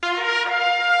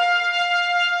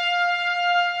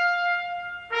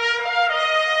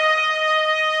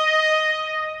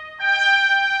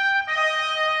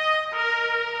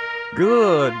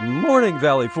Good morning,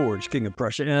 Valley Forge, King of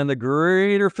Prussia, and the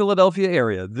greater Philadelphia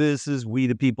area. This is We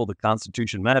the People, the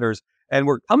Constitution Matters, and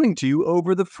we're coming to you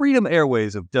over the Freedom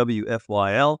Airways of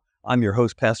WFYL. I'm your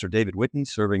host, Pastor David Whitney,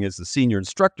 serving as the senior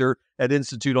instructor at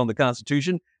Institute on the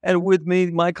Constitution. And with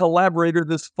me, my collaborator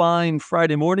this fine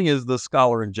Friday morning is the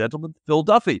scholar and gentleman, Phil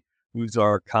Duffy, who's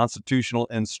our constitutional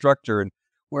instructor. And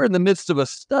we're in the midst of a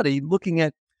study looking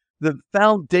at the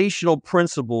foundational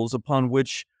principles upon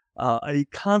which a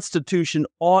constitution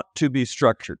ought to be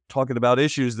structured, talking about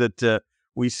issues that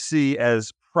we see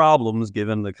as problems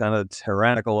given the kind of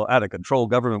tyrannical, out-of-control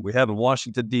government we have in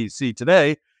Washington, D.C.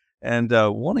 today, and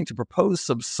wanting to propose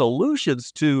some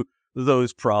solutions to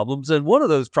those problems. And one of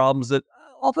those problems that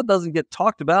often doesn't get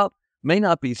talked about, may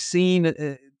not be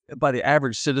seen by the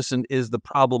average citizen, is the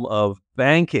problem of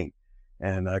banking.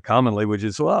 And commonly, which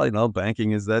is, well,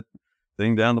 banking is that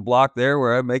thing down the block there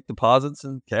where I make deposits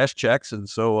and cash checks. And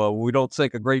so we don't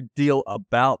think a great deal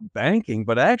about banking,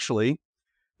 but actually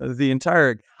the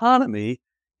entire economy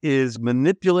is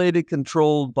manipulated,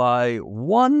 controlled by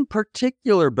one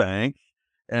particular bank,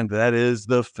 and that is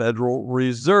the Federal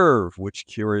Reserve, which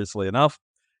curiously enough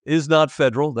is not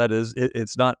federal. That is,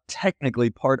 it's not technically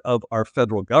part of our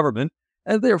federal government,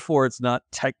 and therefore it's not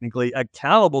technically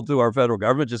accountable to our federal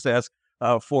government. Just ask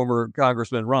former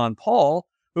Congressman Ron Paul,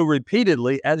 who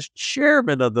repeatedly, as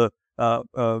chairman of the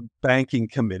banking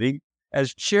committee,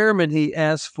 as chairman, he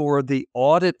asked for the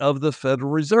audit of the Federal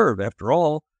Reserve. After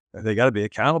all, they got to be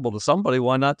accountable to somebody.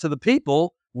 Why not to the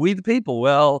people? We the people.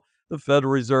 Well, the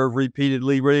Federal Reserve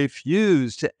repeatedly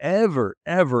refused to ever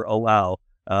allow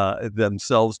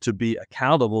themselves to be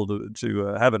accountable to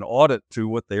have an audit to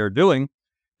what they are doing,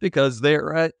 because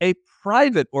they're a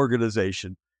private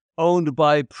organization owned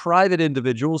by private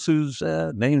individuals whose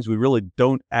names we really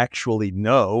don't actually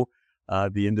know,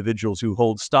 the individuals who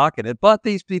hold stock in it. But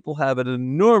these people have an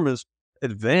enormous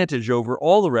advantage over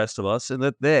all the rest of us in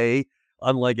that they,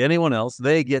 unlike anyone else,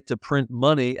 they get to print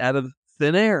money out of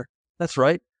thin air. That's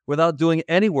right, without doing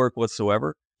any work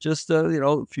whatsoever. Just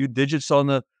a few digits on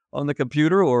the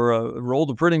computer or roll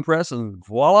the printing press, and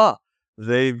voila.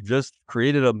 They've just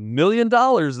created $1 million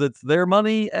that's their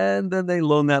money, and then they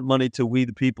loan that money to we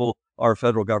the people, our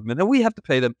federal government. And we have to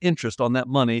pay them interest on that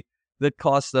money that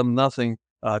costs them nothing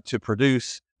to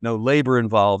produce, no labor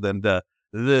involved. And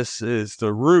this is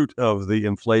the root of the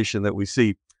inflation that we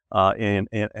see in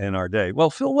our day. Well,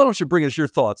 Phil, why don't you bring us your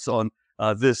thoughts on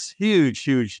this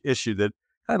huge issue that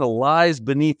kind of lies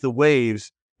beneath the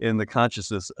waves in the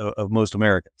consciousness of most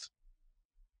Americans?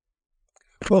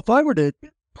 Well, if I were to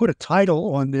put a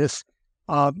title on this,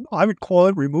 I would call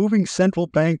it Removing Central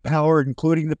Bank Power,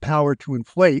 Including the Power to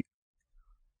Inflate.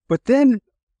 But then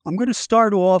I'm going to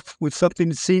start off with something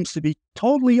that seems to be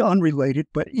totally unrelated,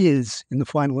 but is in the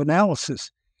final analysis.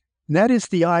 And that is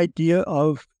the idea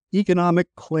of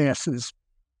economic classes.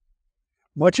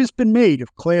 Much has been made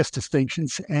of class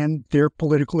distinctions and their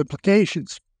political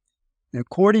implications. And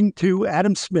according to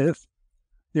Adam Smith,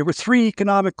 there were three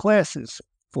economic classes: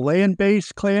 the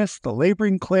land-based class, the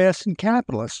laboring class, and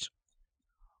capitalists.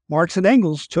 Marx and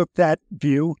Engels took that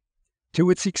view to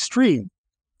its extreme,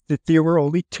 that there were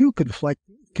only two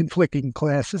conflicting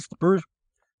classes, the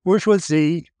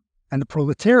bourgeoisie and the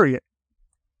proletariat.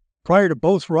 Prior to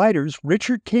both writers,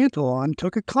 Richard Cantillon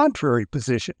took a contrary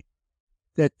position,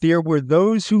 that there were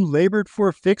those who labored for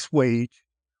a fixed wage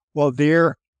while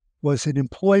there was an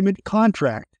employment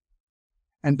contract,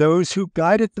 and those who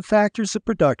guided the factors of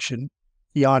production,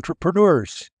 the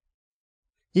entrepreneurs.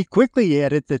 He quickly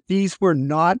added that these were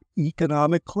not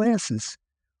economic classes,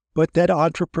 but that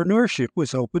entrepreneurship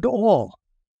was open to all.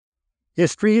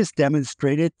 History has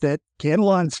demonstrated that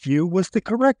Cantillon's view was the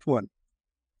correct one.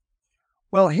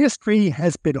 While history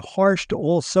has been harsh to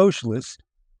all socialists,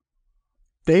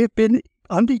 they have been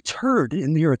undeterred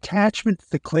in their attachment to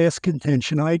the class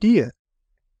contention idea.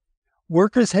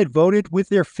 Workers had voted with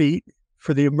their feet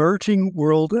for the emerging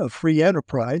world of free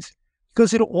enterprise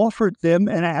because it offered them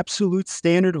an absolute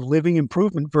standard of living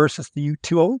improvement versus the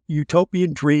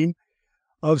utopian dream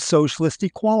of socialist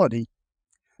equality.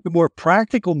 The more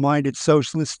practical-minded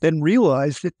socialists then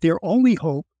realized that their only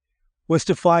hope was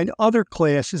to find other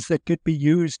classes that could be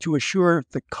used to assure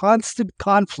the constant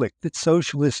conflict that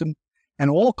socialism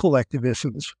and all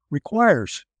collectivisms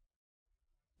requires.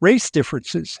 Race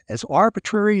differences, as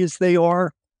arbitrary as they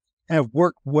are, have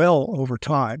worked well over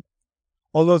time,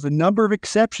 although the number of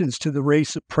exceptions to the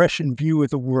race oppression view of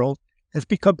the world has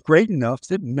become great enough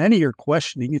that many are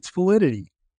questioning its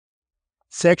validity.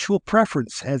 Sexual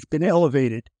preference has been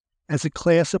elevated as a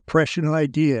class oppression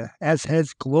idea, as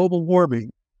has global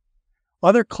warming.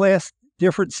 Other class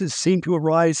differences seem to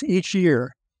arise each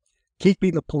year,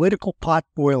 keeping the political pot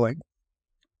boiling.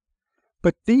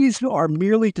 But these are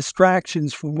merely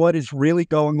distractions from what is really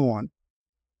going on.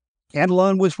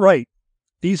 Cantillon was right.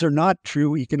 These are not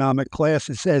true economic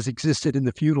classes as existed in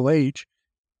the feudal age.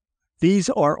 These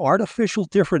are artificial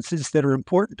differences that are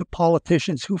important to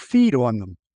politicians who feed on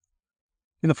them.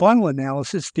 In the final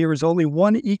analysis, there is only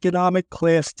one economic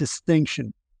class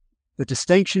distinction, the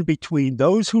distinction between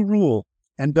those who rule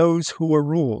and those who are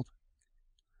ruled.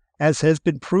 As has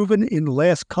been proven in the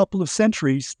last couple of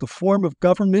centuries, the form of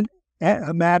government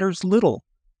matters little.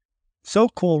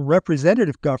 So-called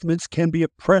representative governments can be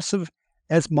oppressive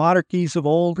as monarchies of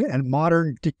old and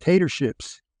modern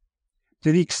dictatorships.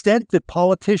 To the extent that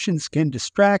politicians can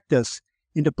distract us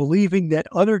into believing that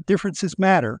other differences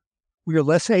matter, we are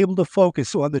less able to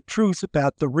focus on the truth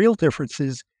about the real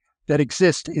differences that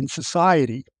exist in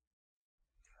society.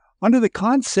 Under the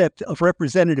concept of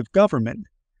representative government,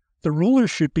 the rulers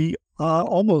should be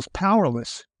almost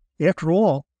powerless. After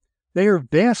all, they are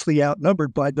vastly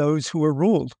outnumbered by those who are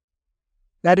ruled.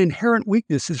 That inherent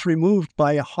weakness is removed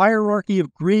by a hierarchy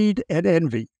of greed and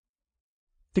envy.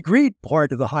 The greed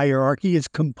part of the hierarchy is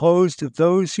composed of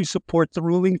those who support the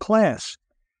ruling class,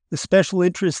 the special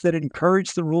interests that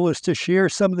encourage the rulers to share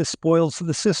some of the spoils of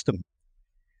the system.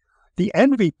 The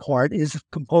envy part is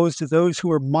composed of those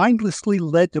who are mindlessly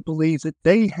led to believe that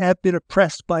they have been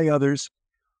oppressed by others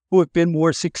who have been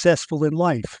more successful in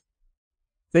life.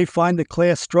 They find the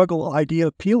class struggle idea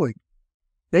appealing.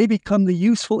 They become the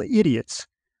useful idiots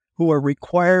who are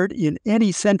required in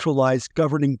any centralized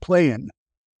governing plan.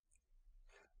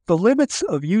 The limits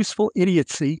of useful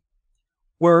idiocy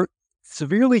were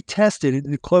severely tested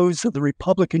in the close of the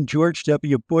Republican George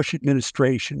W. Bush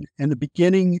administration and the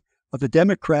beginning of the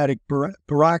Democratic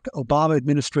Barack Obama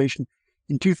administration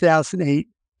in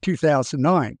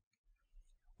 2008-2009.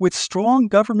 With strong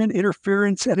government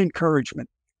interference and encouragement,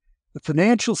 the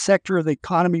financial sector of the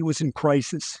economy was in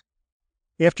crisis.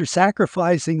 After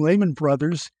sacrificing Lehman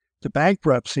Brothers to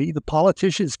bankruptcy, the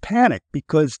politicians panicked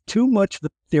because too much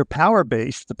of their power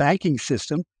base, the banking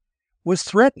system, was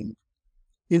threatened.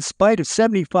 In spite of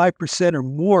 75% or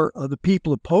more of the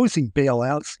people opposing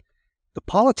bailouts, the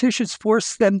politicians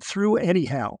forced them through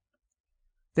anyhow.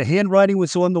 The handwriting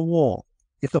was on the wall.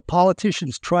 If the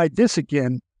politicians tried this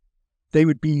again, they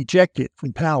would be ejected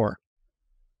from power.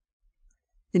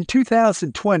 In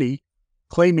 2020,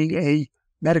 claiming a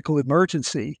medical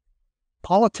emergency,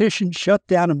 politicians shut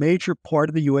down a major part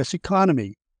of the U.S.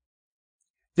 economy.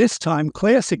 This time,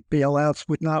 classic bailouts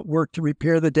would not work to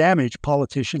repair the damage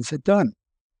politicians had done.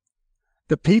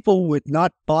 The people would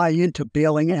not buy into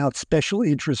bailing out special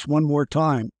interests one more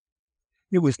time.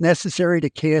 It was necessary to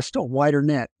cast a wider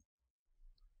net.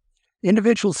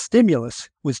 Individual stimulus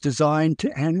was designed to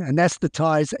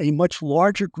anesthetize a much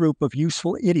larger group of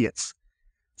useful idiots,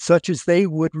 such as they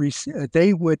would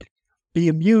be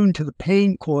immune to the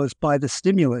pain caused by the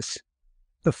stimulus.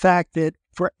 The fact that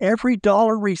for every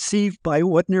dollar received by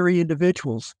ordinary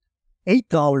individuals,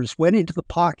 $8 went into the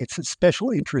pockets of special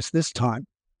interests this time.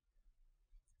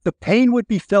 The pain would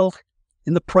be felt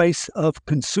in the price of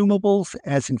consumables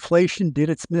as inflation did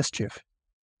its mischief.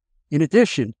 In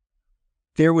addition,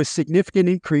 there was significant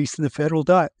increase in the federal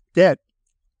debt.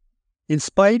 In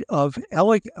spite of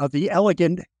the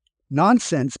elegant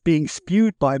nonsense being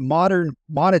spewed by modern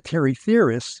monetary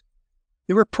theorists,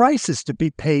 there were prices to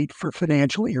be paid for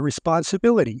financial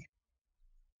irresponsibility.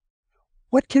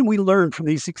 What can we learn from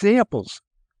these examples?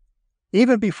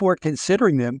 Even before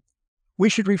considering them, we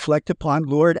should reflect upon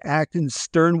Lord Acton's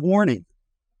stern warning.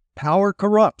 Power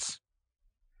corrupts.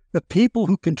 The people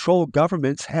who control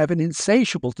governments have an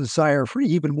insatiable desire for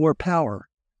even more power.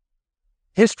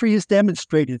 History has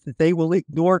demonstrated that they will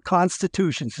ignore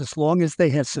constitutions as long as they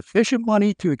have sufficient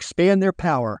money to expand their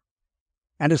power,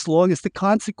 and as long as the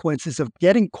consequences of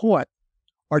getting caught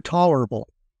are tolerable.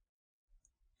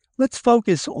 Let's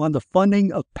focus on the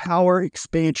funding of power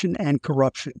expansion and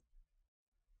corruption.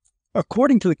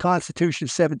 According to the Constitution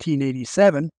of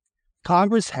 1787,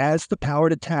 Congress has the power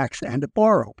to tax and to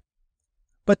borrow.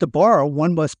 But to borrow,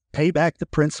 one must pay back the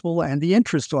principal and the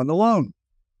interest on the loan.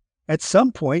 At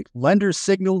some point, lenders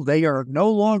signal they are no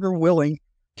longer willing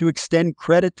to extend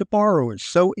credit to borrowers,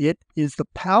 so it is the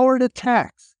power to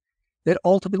tax that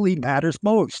ultimately matters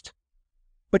most.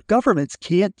 But governments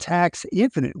can't tax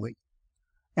infinitely,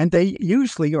 and they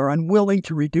usually are unwilling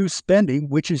to reduce spending,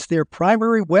 which is their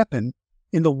primary weapon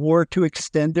in the war to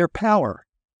extend their power.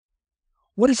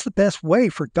 What is the best way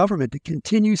for government to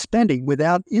continue spending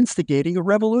without instigating a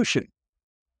revolution?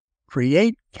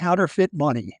 Create counterfeit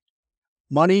money,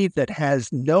 money that has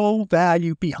no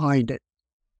value behind it.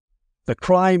 The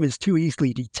crime is too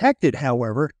easily detected,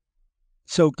 however,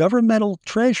 So governmental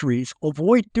treasuries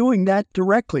avoid doing that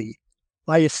directly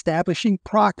by establishing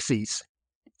proxies,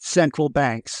 central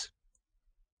banks.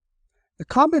 The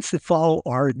comments that follow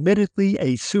are admittedly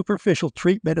a superficial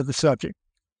treatment of the subject.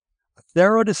 A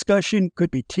thorough discussion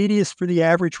could be tedious for the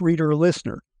average reader or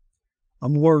listener. A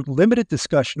more limited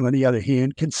discussion, on the other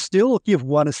hand, can still give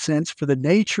one a sense for the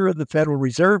nature of the Federal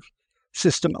Reserve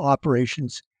System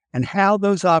operations and how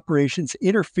those operations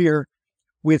interfere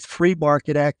with free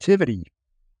market activity.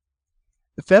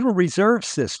 The Federal Reserve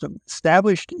System,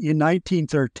 established in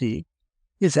 1913,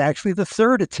 is actually the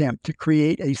third attempt to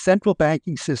create a central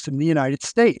banking system in the United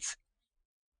States.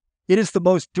 It is the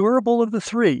most durable of the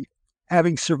three,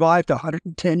 having survived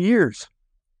 110 years.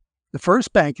 The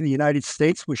first bank in the United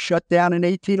States was shut down in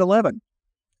 1811,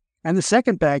 and the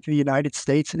second bank in the United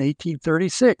States in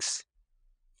 1836.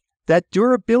 That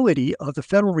durability of the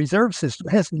Federal Reserve System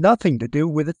has nothing to do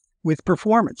with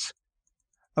performance.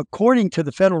 According to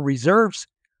the Federal Reserve's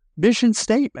mission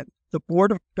statement, the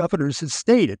Board of Governors has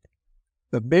stated,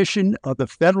 the mission of the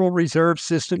Federal Reserve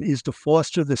System is to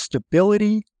foster the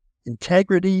stability,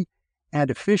 integrity, and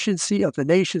efficiency of the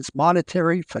nation's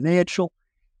monetary, financial,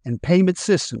 and payment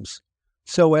systems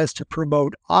so as to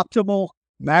promote optimal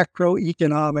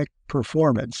macroeconomic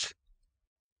performance.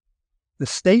 The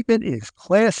statement is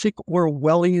classic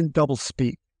Orwellian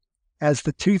doublespeak, as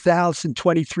the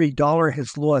 2023 dollar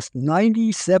has lost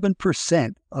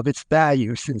 97% of its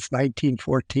value since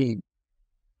 1914.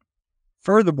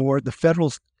 Furthermore, the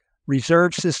Federal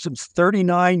Reserve System's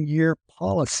 39-year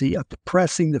policy of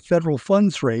depressing the federal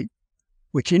funds rate,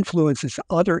 which influences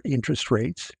other interest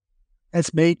rates,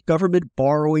 has made government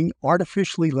borrowing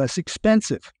artificially less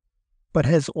expensive, but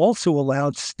has also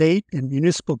allowed state and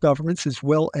municipal governments as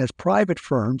well as private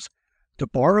firms to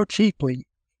borrow cheaply,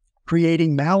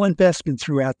 creating malinvestment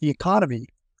throughout the economy.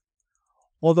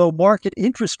 Although market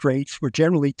interest rates were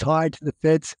generally tied to the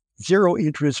Fed's zero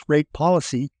interest rate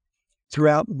policy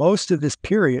throughout most of this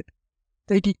period,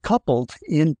 they decoupled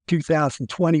in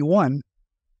 2021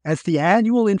 as the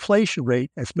annual inflation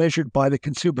rate, as measured by the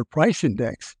Consumer Price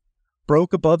Index,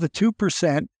 broke above the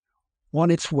 2%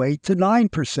 on its way to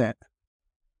 9%.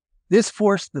 This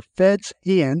forced the Fed's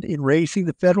hand in raising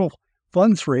the federal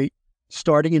funds rate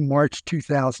starting in March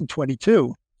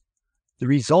 2022. The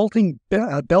resulting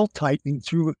belt tightening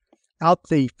throughout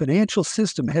the financial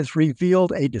system has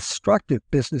revealed a destructive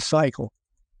business cycle.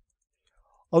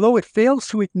 Although it fails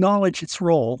to acknowledge its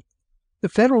role, the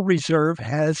Federal Reserve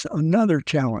has another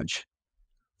challenge: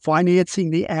 financing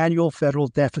the annual federal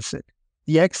deficit,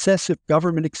 the excessive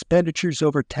government expenditures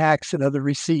over tax and other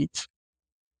receipts.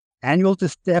 Annual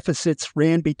deficits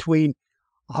ran between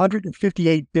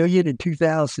 $158 billion in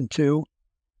 2002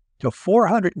 to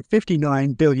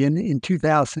 $459 billion in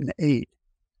 2008,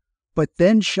 but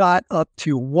then shot up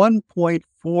to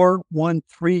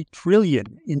 $1.413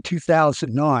 trillion in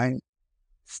 2009,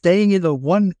 staying in the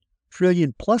 $1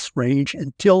 trillion plus range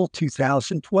until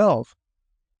 2012.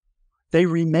 They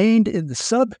remained in the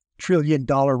sub-trillion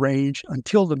dollar range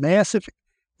until the massive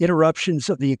interruptions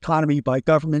of the economy by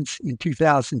governments in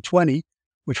 2020,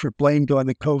 which were blamed on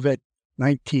the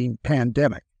COVID-19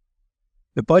 pandemic.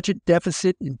 The budget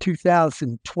deficit in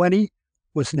 2020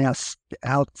 was now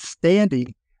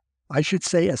astounding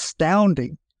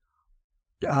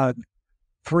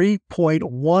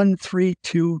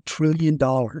 $3.132 trillion.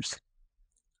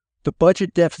 The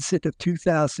budget deficit of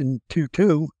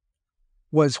 2022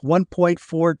 was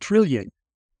 $1.4 trillion,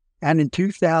 and in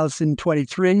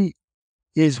 2023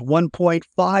 is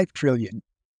 $1.5 trillion.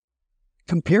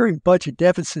 Comparing budget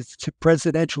deficits to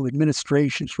presidential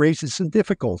administrations raises some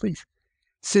difficulties,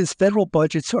 since federal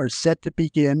budgets are set to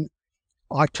begin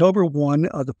October 1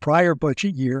 of the prior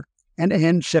budget year and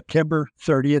end September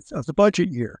 30th of the budget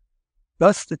year.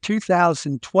 Thus, the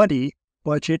 2020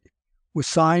 budget was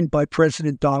signed by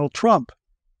President Donald Trump,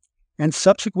 and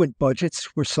subsequent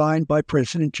budgets were signed by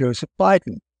President Joseph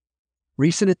Biden.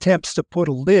 Recent attempts to put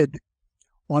a lid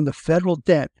on the federal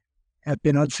debt have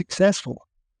been unsuccessful.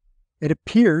 It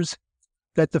appears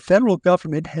that the federal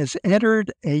government has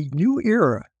entered a new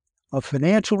era of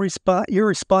financial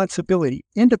irresponsibility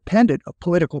independent of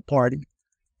political party,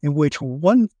 in which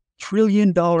 $1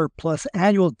 trillion plus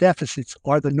annual deficits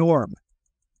are the norm.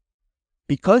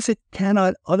 Because it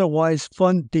cannot otherwise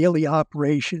fund daily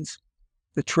operations,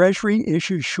 the Treasury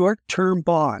issues short-term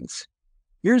bonds.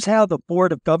 Here's how the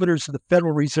Board of Governors of the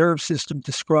Federal Reserve System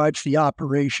describes the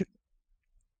operation.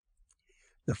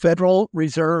 The Federal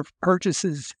Reserve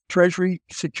purchases Treasury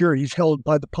securities held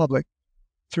by the public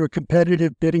through a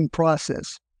competitive bidding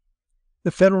process.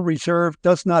 The Federal Reserve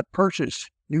does not purchase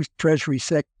new Treasury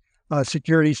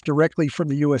securities directly from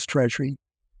the U.S. Treasury.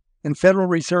 and Federal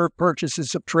Reserve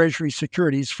purchases of Treasury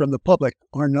securities from the public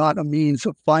are not a means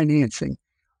of financing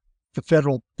the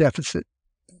federal deficit.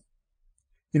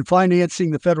 In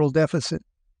financing the federal deficit,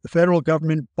 the federal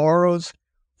government borrows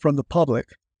from the public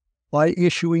by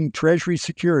issuing Treasury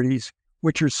securities,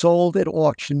 which are sold at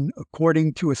auction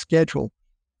according to a schedule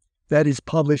that is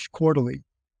published quarterly.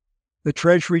 The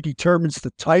Treasury determines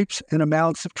the types and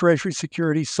amounts of Treasury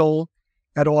securities sold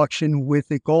at auction with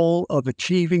the goal of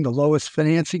achieving the lowest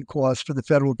financing cost for the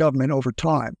federal government over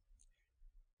time.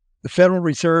 The Federal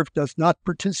Reserve does not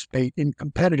participate in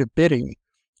competitive bidding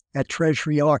at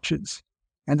Treasury auctions,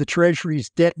 and the Treasury's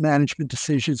debt management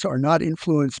decisions are not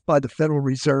influenced by the Federal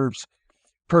Reserve's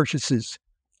purchases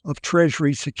of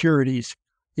Treasury securities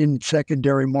in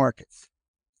secondary markets.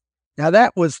 Now,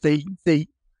 that was the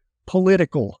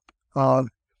political,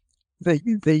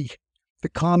 the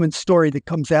common story that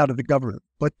comes out of the government,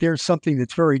 but there's something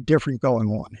that's very different going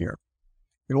on here.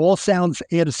 It all sounds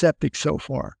antiseptic so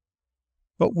far,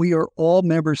 but we are all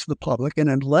members of the public, and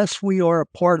unless we are a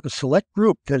part of a select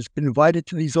group that has been invited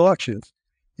to these auctions,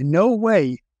 in no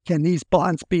way can these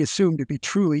bonds be assumed to be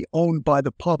truly owned by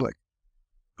the public.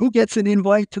 Who gets an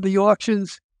invite to the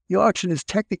auctions? The auction is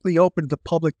technically open to the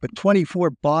public, but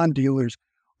 24 bond dealers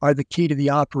are the key to the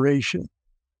operation.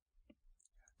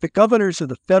 The governors of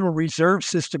the Federal Reserve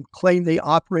System claim they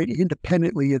operate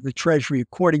independently of the Treasury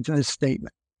according to this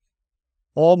statement.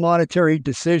 All monetary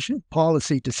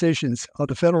policy decisions of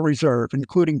the Federal Reserve,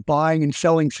 including buying and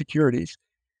selling securities,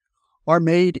 are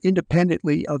made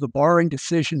independently of the borrowing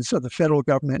decisions of the federal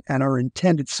government and are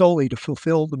intended solely to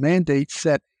fulfill the mandates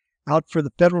set out for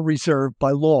the Federal Reserve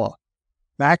by law: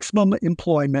 maximum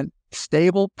employment,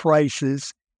 stable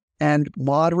prices, and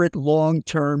moderate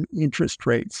long-term interest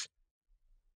rates.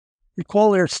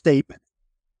 Recall their statement.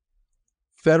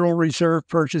 Federal Reserve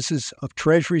purchases of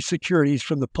Treasury securities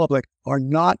from the public are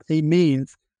not a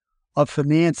means of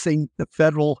financing the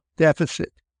federal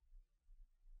deficit.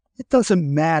 It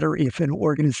doesn't matter if an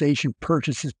organization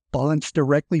purchases bonds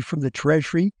directly from the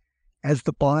Treasury as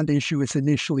the bond issue is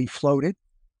initially floated,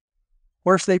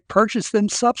 or if they purchase them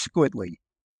subsequently.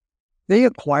 They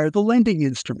acquire the lending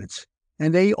instruments,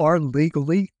 and they are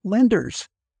legally lenders.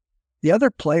 The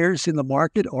other players in the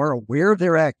market are aware of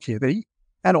their activity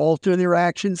and alter their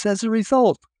actions as a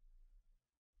result.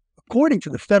 According to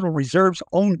the Federal Reserve's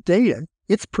own data,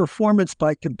 its performance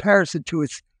by comparison to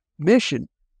its mission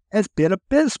has been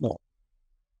abysmal.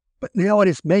 But now it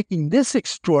is making this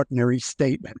extraordinary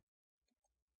statement.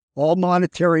 All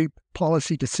monetary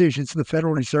policy decisions of the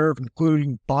Federal Reserve,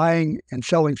 including buying and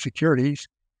selling securities,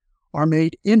 are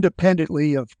made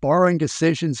independently of borrowing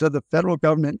decisions of the federal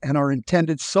government and are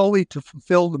intended solely to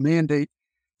fulfill the mandate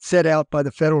set out by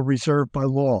the Federal Reserve by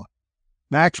law: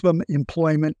 maximum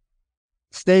employment,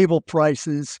 stable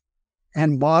prices,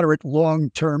 and moderate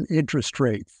long-term interest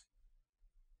rates.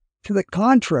 To the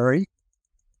contrary,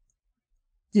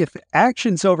 if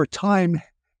actions over time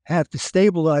have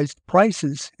destabilized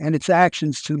prices and its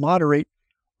actions to moderate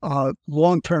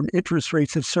long-term interest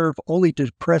rates have served only to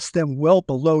depress them well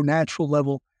below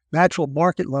natural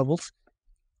market levels,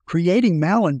 creating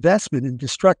malinvestment and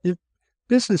destructive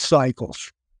business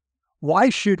cycles. Why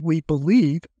should we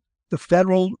believe the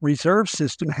Federal Reserve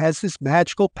System has this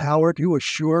magical power to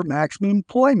assure maximum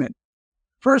employment?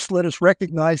 First, let us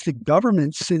recognize that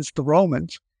governments since the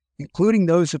Romans, including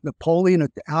those of Napoleon,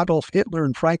 Adolf Hitler,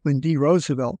 and Franklin D.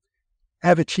 Roosevelt,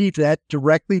 have achieved that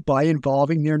directly by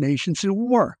involving their nations in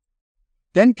war.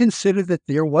 Then consider that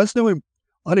there was no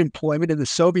unemployment in the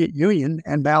Soviet Union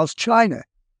and Mao's China.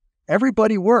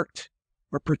 Everybody worked,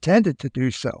 or pretended to do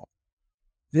so.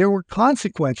 There were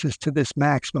consequences to this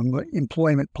maximum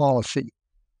employment policy.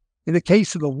 In the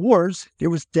case of the wars, there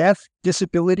was death,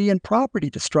 disability, and property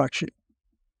destruction.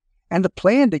 And the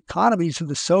planned economies of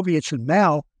the Soviets and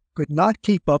Mao could not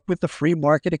keep up with the free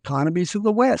market economies of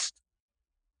the West.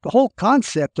 The whole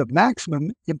concept of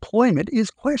maximum employment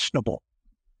is questionable.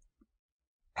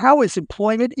 How is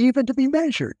employment even to be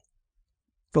measured?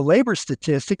 The labor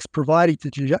statistics provided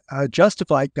to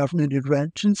justify government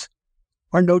interventions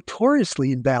are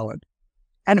notoriously invalid.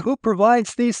 And who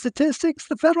provides these statistics?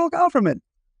 The federal government.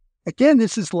 Again,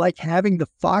 this is like having the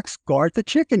fox guard the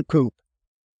chicken coop.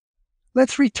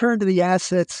 Let's return to the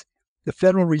assets the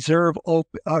Federal Reserve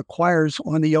acquires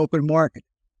on the open market.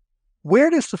 Where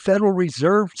does the Federal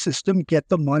Reserve System get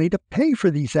the money to pay for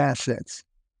these assets?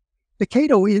 The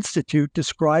Cato Institute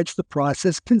describes the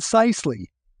process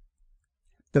concisely.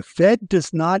 The Fed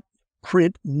does not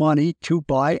print money to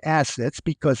buy assets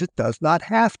because it does not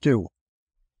have to.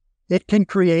 It can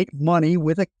create money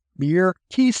with a mere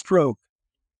keystroke.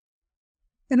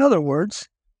 In other words,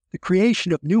 The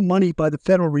creation of new money by the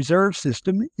Federal Reserve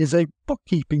System is a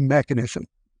bookkeeping mechanism,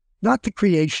 not the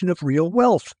creation of real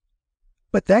wealth.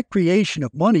 But that creation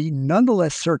of money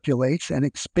nonetheless circulates and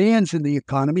expands in the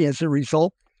economy as a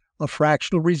result of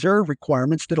fractional reserve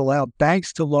requirements that allow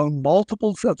banks to loan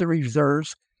multiples of the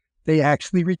reserves they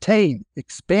actually retain,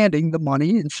 expanding the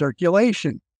money in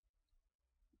circulation.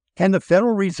 Can the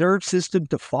Federal Reserve System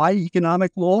defy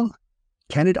economic law?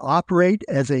 Can it operate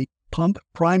as a pump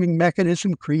priming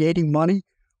mechanism, creating money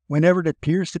whenever it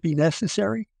appears to be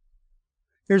necessary?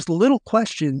 There's little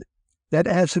question that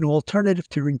as an alternative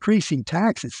to increasing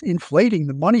taxes, inflating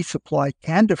the money supply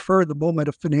can defer the moment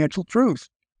of financial truth.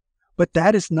 But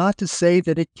that is not to say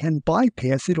that it can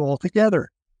bypass it altogether.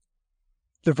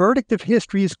 The verdict of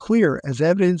history is clear, as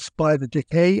evidenced by the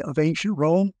decay of ancient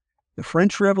Rome, the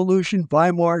French Revolution,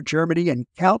 Weimar, Germany, and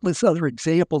countless other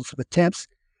examples of attempts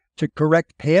to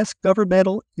correct past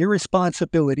governmental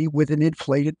irresponsibility with an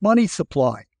inflated money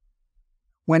supply.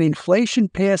 When inflation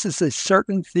passes a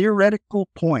certain theoretical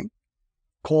point,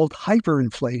 called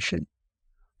hyperinflation,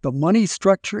 the money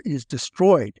structure is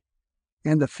destroyed,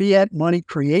 and the fiat money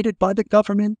created by the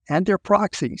government and their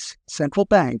proxies, central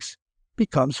banks,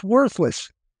 becomes worthless.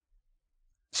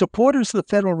 Supporters of the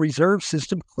Federal Reserve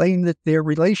System claim that their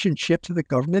relationship to the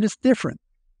government is different.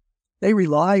 They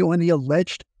rely on the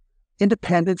alleged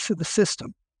independence of the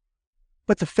system.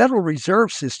 But the Federal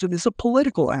Reserve System is a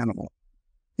political animal.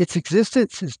 Its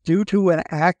existence is due to an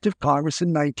act of Congress in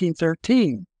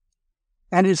 1913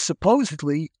 and is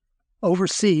supposedly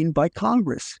overseen by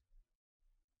Congress.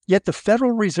 Yet the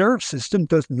Federal Reserve System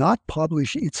does not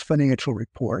publish its financial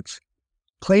reports.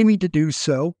 Claiming to do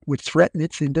so would threaten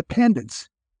its independence.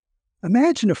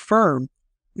 Imagine a firm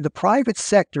in the private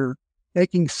sector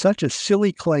making such a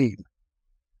silly claim.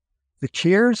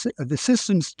 The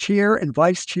system's chair and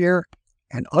vice chair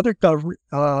and other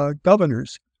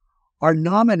governors are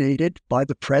nominated by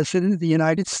the President of the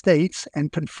United States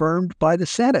and confirmed by the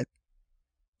Senate.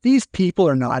 These people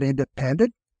are not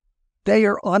independent. They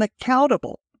are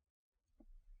unaccountable.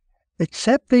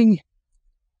 Accepting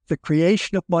the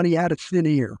creation of money out of thin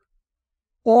air,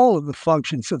 all of the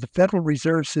functions of the Federal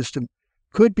Reserve System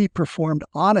could be performed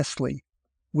honestly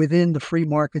within the free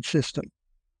market system.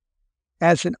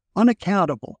 As an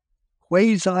unaccountable,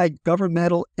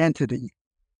 quasi-governmental entity,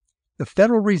 the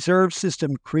Federal Reserve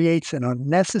System creates an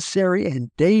unnecessary and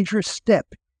dangerous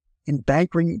step in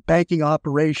banking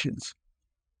operations.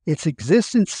 Its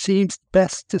existence seems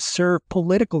best to serve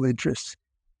political interests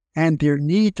and their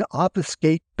need to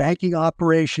obfuscate banking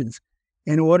operations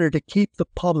in order to keep the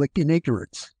public in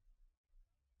ignorance.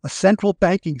 A central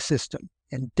banking system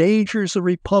endangers a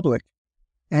republic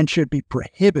and should be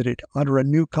prohibited under a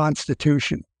new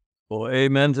constitution. Well,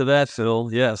 amen to that, Phil.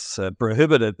 Yes,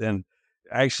 prohibited. And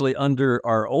actually, under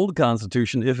our old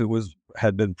constitution, if it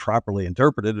had been properly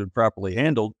interpreted and properly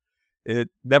handled, it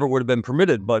never would have been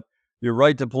permitted. But you're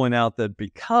right to point out that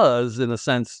because, in a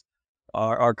sense,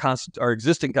 our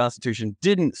existing constitution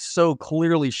didn't so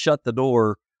clearly shut the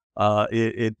door,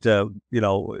 it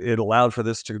allowed for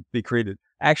this to be created.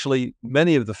 Actually,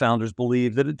 many of the founders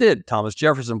believed that it did. Thomas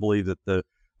Jefferson believed that the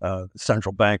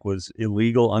central bank was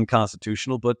illegal,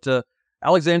 unconstitutional. But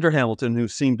Alexander Hamilton, who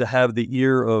seemed to have the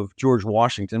ear of George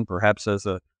Washington, perhaps as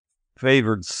a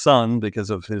favored son because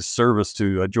of his service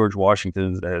to George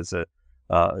Washington as a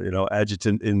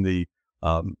adjutant in the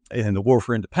War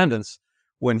for Independence,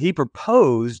 when he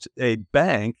proposed a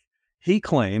bank, he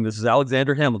claimed, this is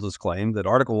Alexander Hamilton's claim, that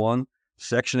Article 1,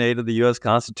 Section 8 of the U.S.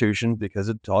 Constitution, because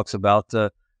it talks about a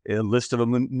list of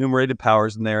enumerated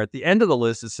powers in there. At the end of the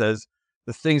list, it says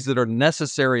the things that are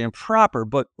necessary and proper.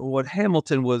 But what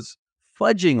Hamilton was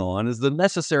fudging on is the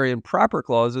necessary and proper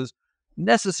clauses,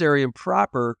 necessary and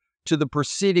proper to the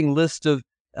preceding list of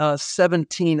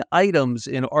 17 items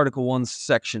in Article 1,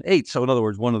 Section 8. So in other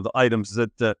words, one of the items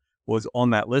that was on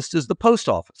that list is the post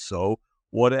office. So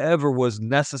whatever was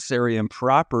necessary and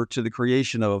proper to the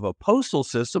creation of a postal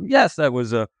system, yes, that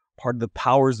was a part of the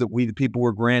powers that we, the people,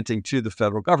 were granting to the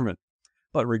federal government.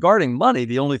 But regarding money,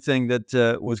 the only thing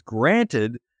that was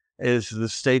granted is the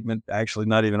statement, actually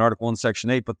not even Article 1,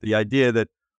 Section 8, but the idea that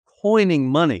coining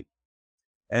money,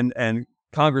 and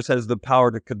Congress has the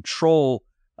power to control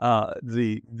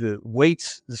the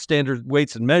weights, the standard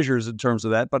weights and measures in terms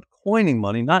of that, but coining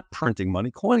money, not printing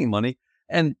money, coining money,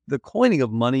 and the coining of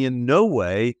money in no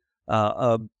way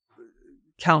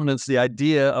countenance the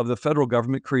idea of the federal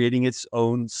government creating its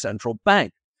own central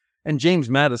bank. And James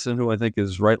Madison, who I think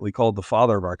is rightly called the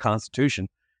father of our Constitution,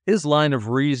 his line of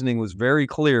reasoning was very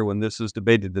clear when this was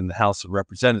debated in the House of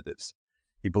Representatives.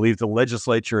 He believed the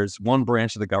legislature is one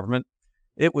branch of the government.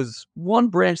 it was one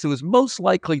branch that was most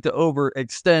likely to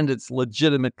overextend its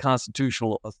legitimate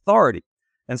constitutional authority.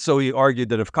 And so he argued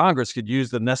that if Congress could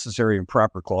use the necessary and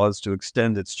proper clause to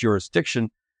extend its jurisdiction,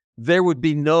 there would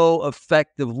be no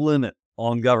effective limit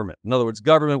on government. In other words,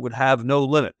 government would have no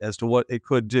limit as to what it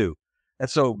could do. And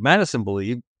so Madison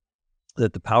believed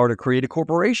that the power to create a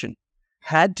corporation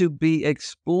had to be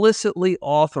explicitly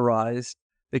authorized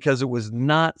because it was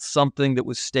not something that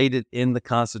was stated in the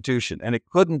Constitution. And it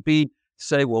couldn't be,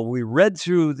 say, well, we read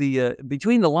through the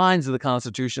between the lines of the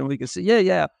Constitution, we could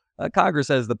say, Congress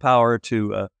has the power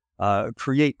to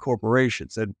create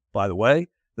corporations. And by the way,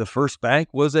 the first bank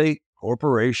was a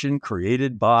corporation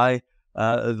created by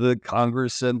the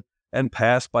Congress and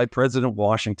passed by President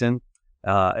Washington.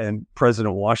 And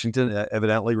President Washington,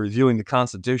 evidently reviewing the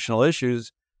constitutional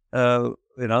issues,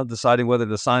 deciding whether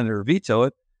to sign it or veto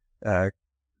it.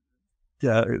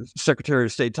 Secretary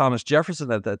of State Thomas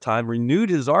Jefferson at that time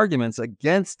renewed his arguments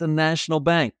against the national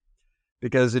bank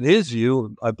because, in his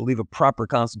view, I believe a proper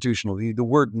constitutional view, the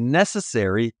word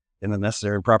necessary in the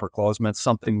necessary and proper clause meant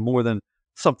something more than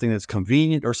something that's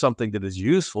convenient or something that is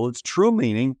useful. Its true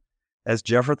meaning, as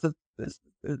Jefferson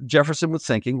was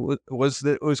thinking, was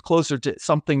that it was closer to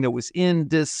something that was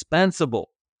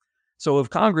indispensable. So if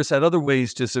Congress had other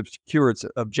ways to secure its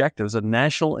objectives, a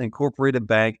national incorporated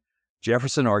bank,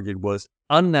 Jefferson argued, was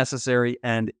unnecessary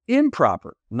and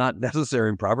improper. Not necessary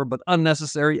and proper, but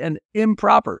unnecessary and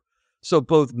improper. So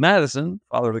both Madison,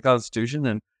 father of the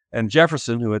Constitution, and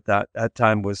Jefferson, who at that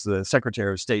time was the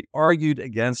Secretary of State, argued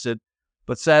against it.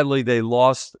 But sadly, they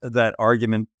lost that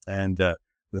argument, and the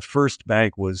first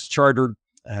bank was chartered.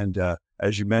 And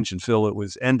as you mentioned, Phil, it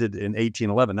was ended in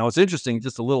 1811. Now, it's interesting,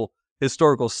 just a little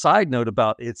historical side note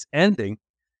about its ending.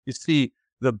 You see,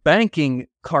 the banking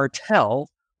cartel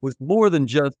was more than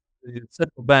just the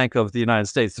Central Bank of the United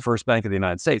States, the first bank of the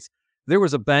United States. There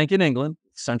was a bank in England,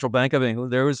 Central Bank of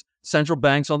England. There was central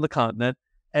banks on the continent.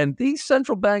 And these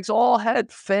central banks all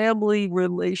had family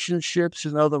relationships.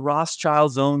 The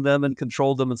Rothschilds owned them and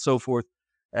controlled them and so forth.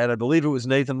 And I believe it was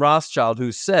Nathan Rothschild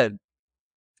who said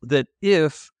that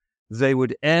if they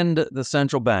would end the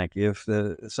central bank, if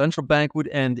the central bank would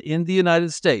end in the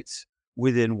United States,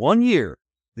 within 1 year,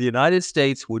 the United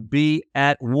States would be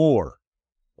at war.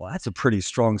 Well, that's a pretty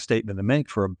strong statement to make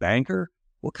for a banker.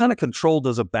 What kind of control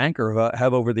does a banker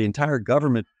have over the entire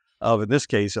government of, in this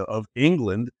case, of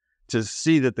England, to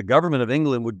see that the government of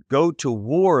England would go to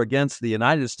war against the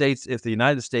United States if the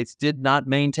United States did not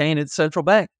maintain its central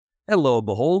bank? And lo and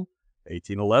behold,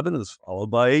 1811 is followed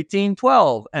by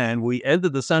 1812, and we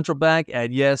ended the central bank,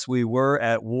 and yes, we were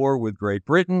at war with Great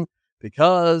Britain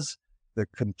because the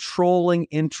controlling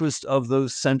interest of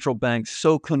those central banks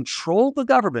so controlled the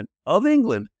government of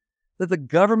England that the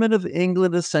government of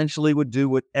England essentially would do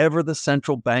whatever the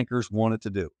central bankers wanted to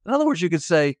do. In other words, you could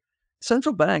say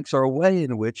central banks are a way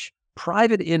in which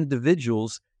private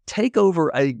individuals take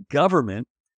over a government,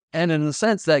 and in a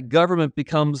sense, that government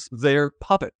becomes their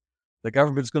puppet. The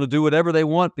government's going to do whatever they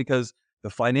want because the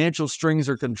financial strings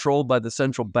are controlled by the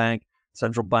central bank.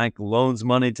 Central bank loans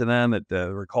money to them. It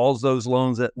recalls those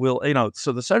loans at will.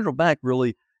 So the central bank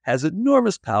really has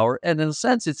enormous power, and in a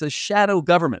sense, it's a shadow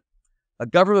government, a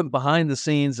government behind the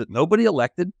scenes that nobody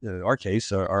elected. In our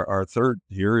case, our third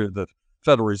here, the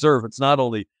Federal Reserve. It's not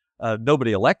only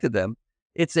nobody elected them;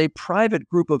 it's a private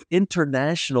group of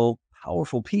international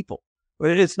powerful people.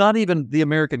 It's not even the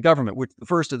American government, which the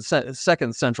first and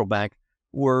second central bank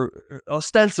were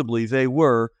ostensibly they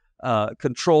were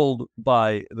controlled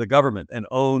by the government and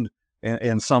owned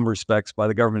in some respects by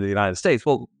the government of the United States.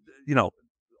 Well,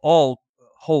 all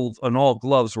holds and all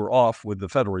gloves were off with the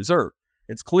Federal Reserve.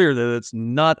 It's clear that it's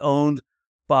not owned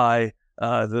by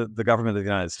the government of the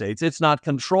United States. It's not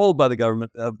controlled by the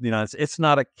government of the United States. It's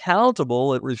not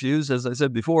accountable. It refused, as I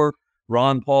said before,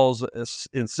 Ron Paul's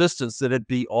insistence that it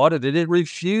be audited. It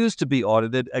refused to be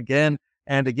audited again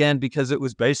and again because it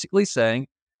was basically saying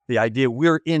the idea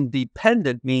we're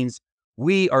independent means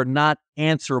we are not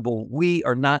answerable. We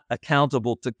are not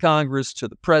accountable to Congress, to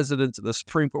the president, to the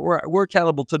Supreme Court. We're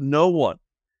accountable to no one.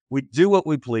 We do what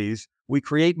we please. We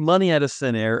create money out of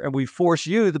thin air, and we force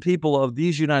you, the people of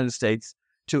these United States,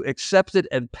 to accept it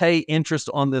and pay interest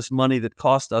on this money that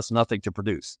cost us nothing to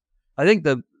produce. I think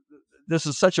that this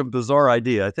is such a bizarre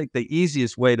idea. I think the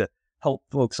easiest way to help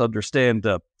folks understand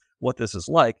what this is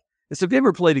like is if you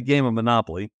ever played a game of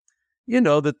Monopoly, you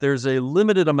know that there's a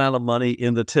limited amount of money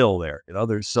in the till there.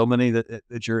 There's so many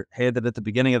that you're handed at the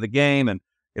beginning of the game, and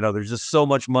there's just so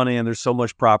much money and there's so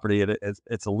much property, and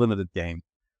it's a limited game.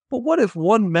 But what if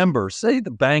one member, say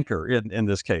the banker in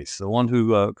this case, the one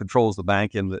who controls the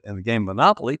bank in the game of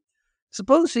Monopoly,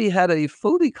 Suppose he had a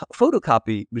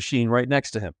photocopy machine right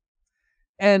next to him.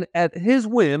 And at his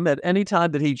whim, at any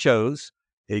time that he chose,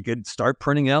 he could start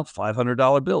printing out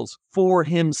 $500 bills for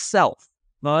himself.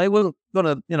 Now, he wasn't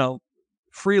going to,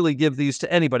 freely give these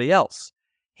to anybody else.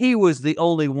 He was the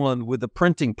only one with a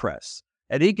printing press,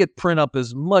 and he could print up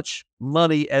as much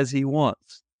money as he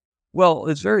wants. Well,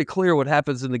 it's very clear what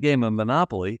happens in the game of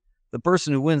Monopoly. The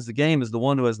person who wins the game is the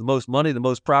one who has the most money, the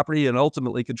most property, and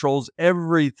ultimately controls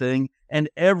everything and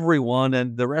everyone.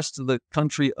 And the rest of the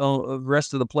country,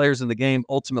 rest of the players in the game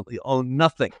ultimately own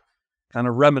nothing. Kind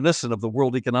of reminiscent of the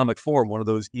World Economic Forum, one of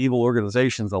those evil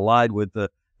organizations allied with the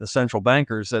central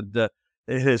bankers that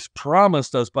it has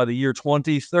promised us by the year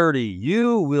 2030,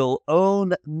 you will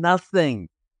own nothing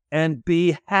and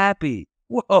be happy.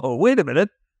 Whoa, wait a minute.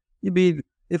 You mean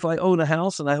if I own a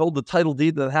house and I hold the title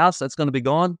deed to the house, that's going to be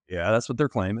gone? Yeah, that's what they're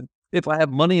claiming. If I have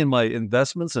money in my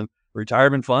investments and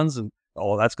retirement funds, and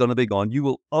that's going to be gone. You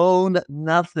will own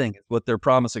nothing, is what they're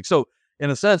promising. So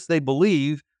in a sense, they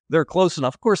believe they're close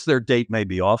enough. Of course, their date may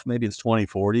be off. Maybe it's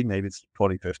 2040, maybe it's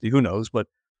 2050, who knows? But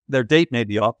their date may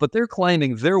be off. But they're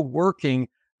claiming they're working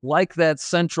like that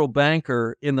central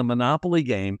banker in the Monopoly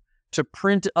game to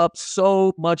print up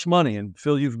so much money. And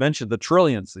Phil, you've mentioned the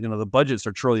trillions. The budgets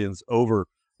are trillions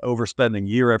overspending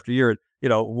year after year.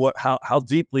 How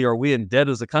deeply are we in debt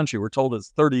as a country? We're told it's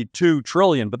 32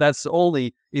 trillion, but that's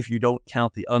only if you don't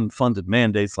count the unfunded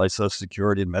mandates like Social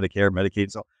Security and Medicare,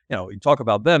 Medicaid. So, you talk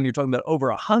about them, you're talking about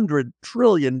over $100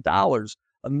 trillion,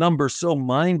 a number so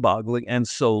mind-boggling and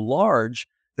so large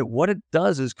that what it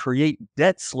does is create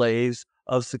debt slaves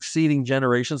of succeeding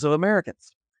generations of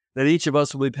Americans, that each of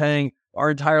us will be paying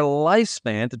our entire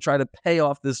lifespan to try to pay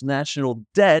off this national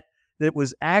debt that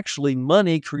was actually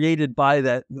money created by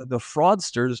the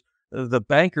fraudsters, the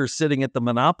bankers sitting at the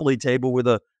Monopoly table with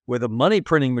a money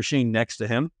printing machine next to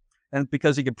him. And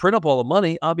because he could print up all the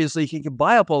money, obviously he could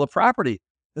buy up all the property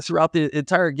throughout the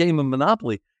entire game of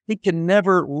Monopoly. He can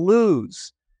never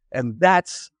lose. And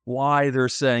that's why they're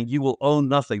saying you will own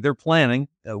nothing. They're planning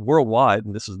worldwide,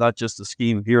 and this is not just a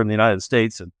scheme here in the United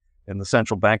States and the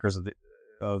central bankers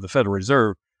of the Federal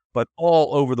Reserve, but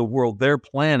all over the world, they're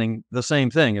planning the same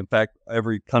thing. In fact,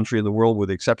 every country in the world, with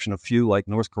the exception of few like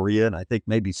North Korea, and I think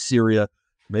maybe Syria,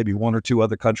 maybe one or two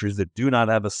other countries that do not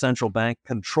have a central bank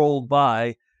controlled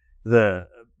by the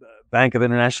Bank of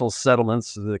International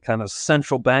Settlements, the kind of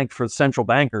central bank for central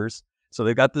bankers. So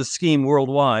they've got this scheme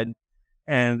worldwide.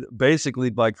 And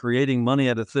basically, by creating money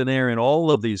out of thin air in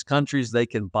all of these countries, they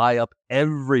can buy up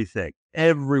everything,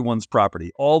 everyone's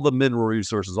property, all the mineral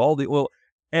resources, all the oil.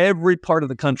 Every part of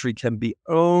the country can be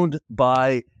owned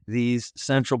by these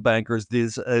central bankers,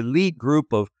 this elite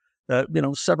group of,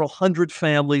 several hundred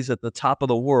families at the top of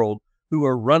the world who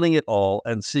are running it all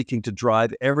and seeking to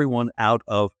drive everyone out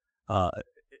of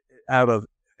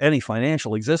any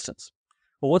financial existence.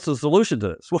 Well, what's the solution to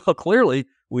this? Well, clearly,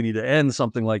 we need to end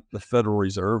something like the Federal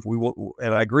Reserve.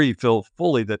 And I agree, Phil,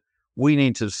 fully that we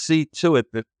need to see to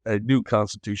it that a new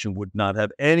constitution would not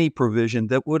have any provision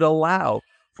that would allow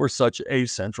for such a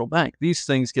central bank. These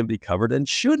things can be covered and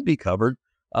should be covered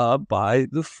by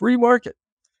the free market.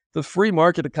 The free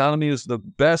market economy is the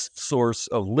best source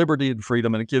of liberty and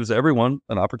freedom, and it gives everyone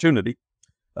an opportunity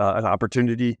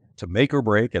to make or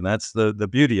break. And that's the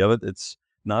beauty of it. It's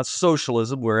not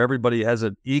socialism where everybody has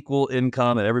an equal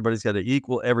income and everybody's got an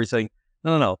equal everything.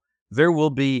 No. There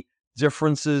will be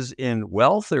differences in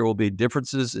wealth. There will be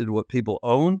differences in what people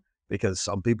own, because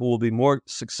some people will be more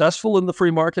successful in the free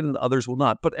market and others will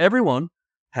not. But everyone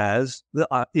has the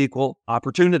equal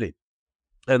opportunity.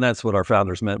 And that's what our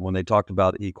founders meant when they talked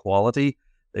about equality.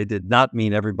 They did not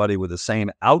mean everybody with the same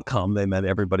outcome. They meant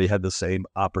everybody had the same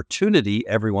opportunity.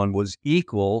 Everyone was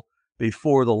equal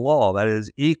before the law. That is,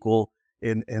 equal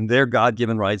in their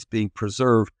God-given rights being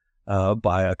preserved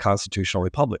by a constitutional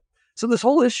republic. So this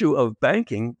whole issue of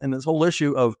banking and this whole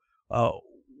issue of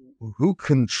who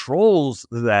controls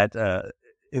that,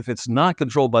 if it's not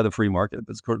controlled by the free market, if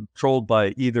it's controlled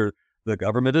by either the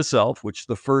government itself, which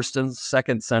the first and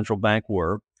second central bank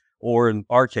were, or in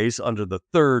our case, under the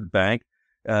third bank,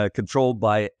 controlled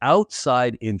by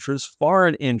outside interests,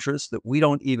 foreign interests that we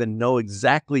don't even know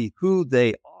exactly who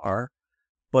they are,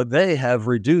 but they have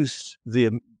reduced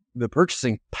the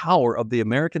purchasing power of the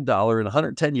American dollar. In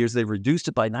 110 years, they've reduced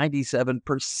it by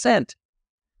 97%.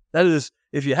 That is,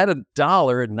 if you had a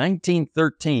dollar in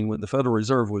 1913 when the Federal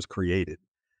Reserve was created,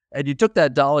 and you took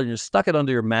that dollar and you stuck it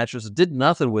under your mattress and did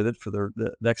nothing with it for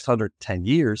the next 110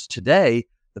 years, today,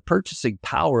 the purchasing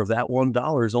power of that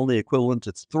 $1 is only equivalent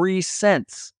to 3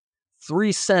 cents.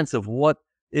 3 cents of what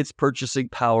its purchasing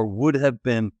power would have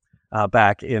been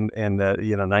back in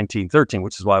 1913,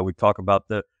 which is why we talk about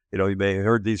the You may have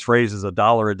heard these phrases, a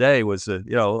dollar a day was, a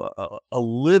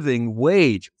living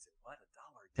wage. What, a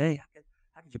dollar a day?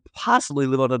 How could you possibly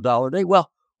live on a dollar a day? Well,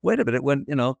 wait a minute. When,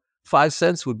 5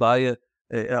 cents would buy you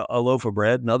a loaf of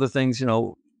bread and other things,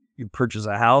 you purchase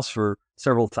a house for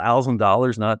several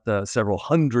 $1,000s, not several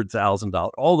 $100,000.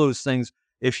 All those things,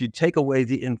 if you take away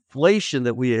the inflation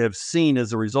that we have seen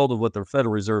as a result of what the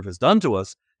Federal Reserve has done to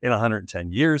us in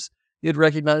 110 years, you'd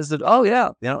recognize that, oh, yeah,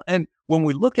 and when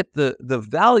we look at the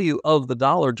value of the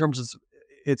dollar in terms of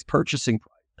its purchasing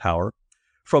power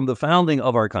from the founding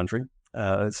of our country,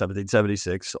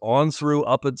 1776, on through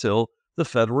up until the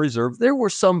Federal Reserve, there were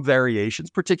some variations,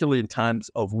 particularly in times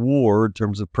of war in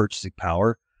terms of purchasing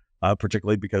power,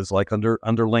 particularly because like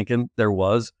under Lincoln, there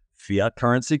was fiat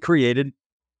currency created.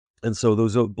 And so there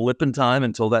was a blip in time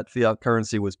until that fiat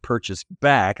currency was purchased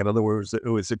back. In other words, it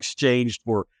was exchanged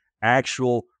for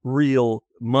actual real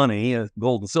money,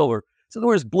 gold and silver. So there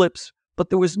was blips, but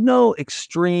there was no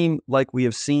extreme like we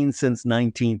have seen since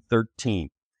 1913,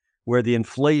 where the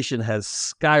inflation has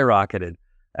skyrocketed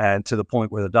and to the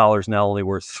point where the dollar is now only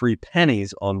worth 3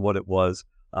 pennies on what it was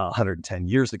 110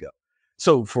 years ago.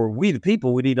 So for we the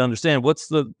people, we need to understand what's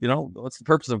the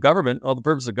purpose of government? Well, the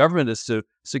purpose of government is to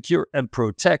secure and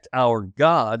protect our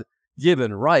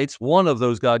God-given rights. One of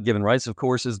those God-given rights, of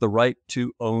course, is the right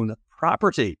to own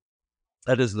property.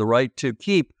 That is the right to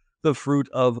keep the fruit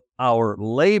of our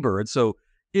labor. And so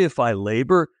if I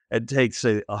labor and take,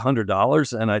 say,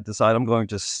 $100 and I decide I'm going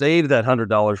to save that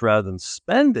 $100 rather than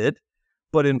spend it,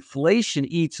 but inflation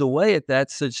eats away at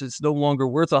that, since it's no longer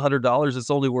worth $100,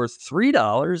 it's only worth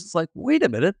 $3. It's like, wait a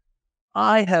minute,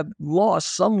 I have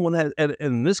lost, someone has, and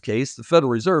in this case, the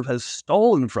Federal Reserve has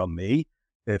stolen from me.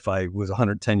 If I was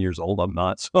 110 years old, I'm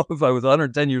not. So if I was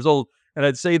 110 years old and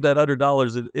I'd saved that $100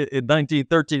 in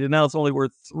 1913 and now it's only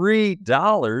worth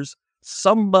 $3,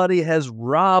 somebody has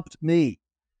robbed me.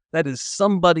 That is,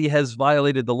 somebody has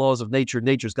violated the laws of nature.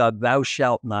 Nature's God, thou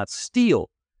shalt not steal.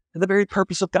 And the very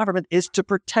purpose of government is to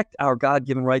protect our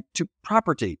God-given right to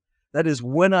property. That is,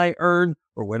 when I earn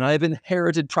or when I have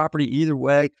inherited property, either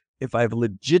way, if I've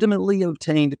legitimately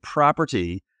obtained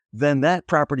property, then that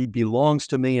property belongs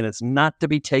to me and it's not to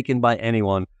be taken by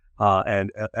anyone,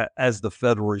 as the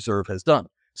Federal Reserve has done.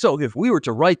 So if we were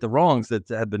to right the wrongs that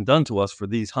have been done to us for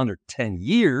these 110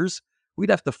 years, we'd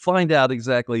have to find out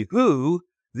exactly who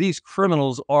these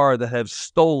criminals are that have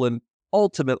stolen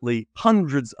ultimately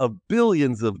hundreds of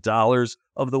billions of dollars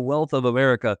of the wealth of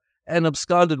America and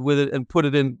absconded with it and put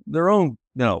it in their own,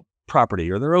 property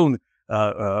or their own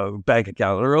bank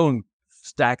account, their own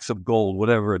stacks of gold,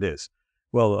 whatever it is.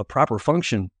 Well, a proper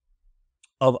function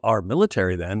of our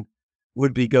military then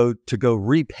would be to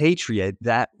repatriate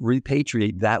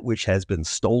that which has been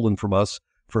stolen from us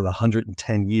for the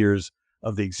 110 years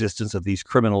of the existence of these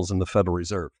criminals in the Federal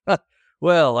Reserve.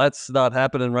 Well, that's not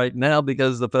happening right now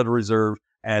because the Federal Reserve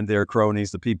and their cronies,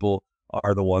 the people,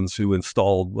 are the ones who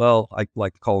installed, well, I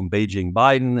like to call them Beijing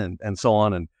Biden and so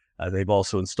on. And they've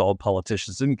also installed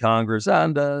politicians in Congress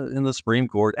and in the Supreme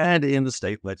Court and in the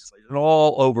state legislature. And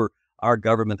all over, our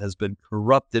government has been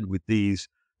corrupted with these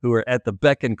who are at the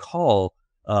beck and call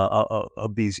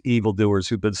of these evildoers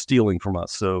who've been stealing from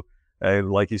us. So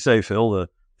like you say, Phil, the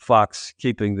fox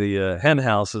keeping the hen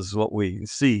house is what we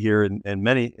see here in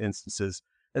many instances.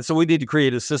 And so we need to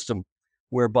create a system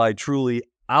whereby truly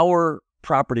our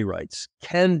property rights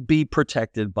can be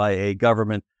protected by a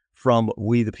government from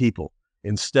we the people,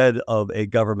 instead of a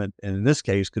government, and in this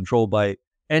case, controlled by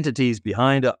entities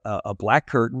behind a black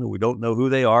curtain. We don't know who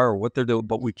they are or what they're doing,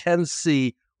 but we can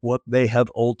see what they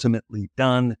have ultimately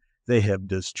done. They have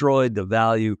destroyed the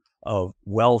value of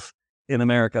wealth in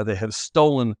America. They have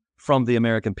stolen from the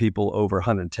American people over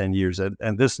 110 years.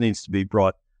 And this needs to be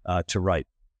brought to right.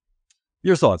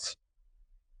 Your thoughts?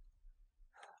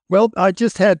 Well, I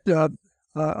just had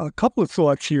a couple of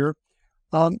thoughts here.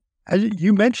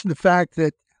 You mentioned the fact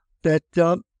that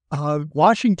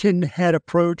Washington had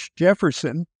approached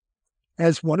Jefferson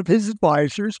as one of his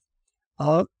advisors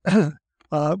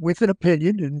with an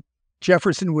opinion, and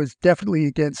Jefferson was definitely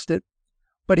against it.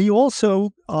 But he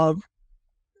also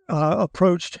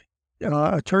approached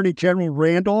Attorney General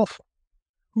Randolph,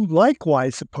 who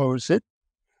likewise opposed it.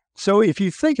 So if you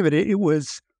think of it, it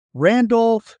was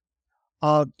Randolph,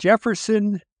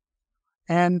 Jefferson,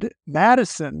 and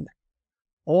Madison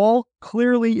all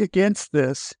clearly against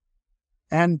this.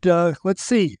 And let's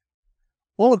see,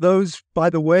 all of those,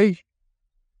 by the way,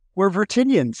 were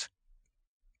Virginians,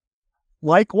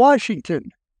 like Washington.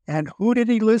 And who did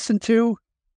he listen to?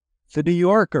 The New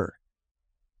Yorker,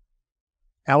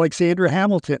 Alexander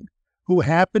Hamilton, who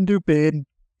happened to have been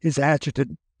his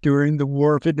adjutant during the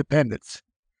War of Independence.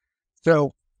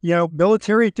 So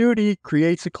military duty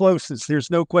creates a closeness.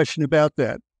 There's no question about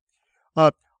that.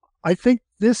 Uh, I think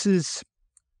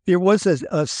there was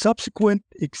a subsequent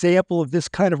example of this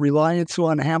kind of reliance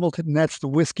on Hamilton, and that's the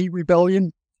Whiskey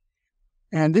Rebellion.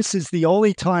 And this is the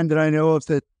only time that I know of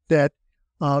that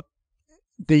uh,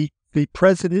 the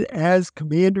president, as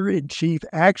commander in chief,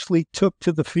 actually took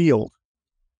to the field,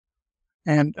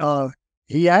 and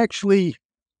he actually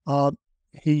uh,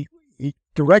 he he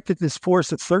directed this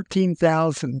force of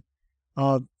 13,000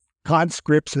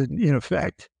 conscripts, in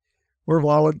effect, or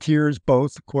volunteers,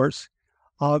 both, of course.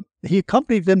 He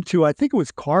accompanied them to, I think it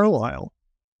was Carlisle,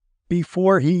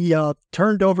 before he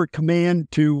turned over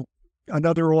command to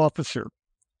another officer.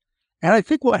 And I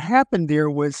think what happened there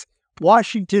was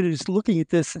Washington is looking at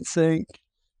this and saying,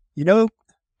 you know,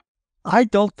 I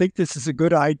don't think this is a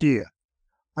good idea.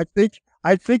 I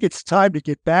think it's time to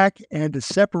get back and to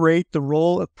separate the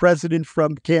role of president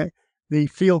from the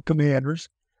field commanders.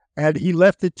 And he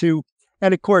left it to,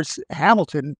 and of course,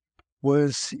 Hamilton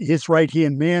was his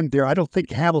right-hand man there. I don't think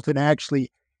Hamilton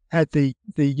actually had the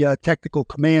technical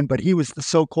command, but he was the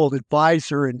so-called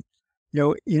advisor, and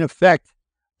in effect,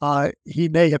 he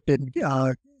may have been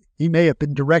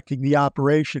directing the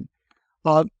operation.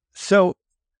 So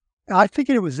I think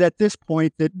it was at this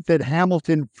point that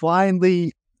Hamilton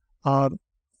finally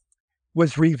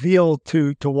was revealed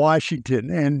to Washington,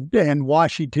 and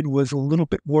Washington was a little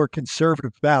bit more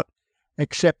conservative about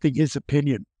accepting his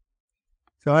opinion.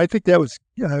 So I think that was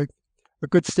a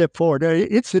good step forward.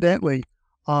 Incidentally,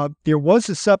 there was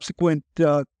a subsequent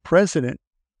president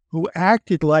who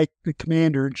acted like the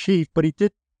commander-in-chief, but he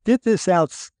did this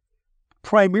out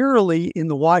primarily in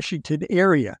the Washington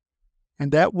area,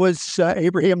 and that was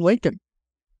Abraham Lincoln,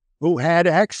 who had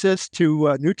access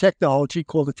to new technology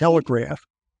called the telegraph,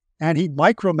 and he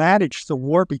micromanaged the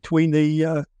war between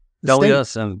the states.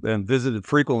 Yes, and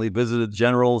frequently visited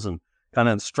generals and kind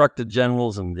of instructed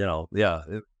generals, and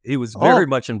he was very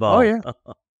much involved. Oh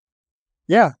yeah,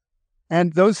 yeah.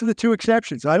 And those are the two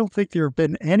exceptions. I don't think there have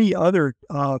been any other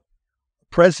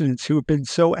presidents who have been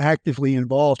so actively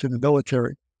involved in the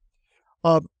military.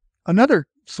 Another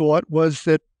thought was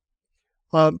that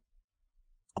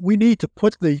we need to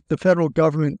put the federal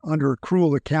government under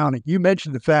accrual accounting. You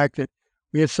mentioned the fact that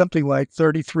we have something like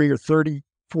 $33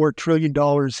 or $34 trillion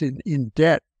in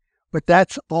debt, but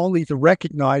that's only the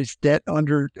recognized debt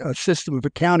under a system of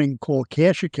accounting called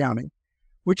cash accounting,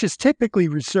 which is typically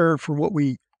reserved for what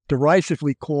we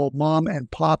derisively call mom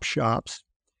and pop shops.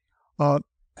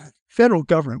 Federal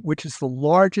government, which is the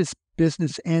largest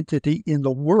business entity in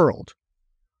the world,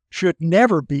 should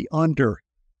never be under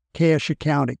cash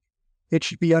accounting. It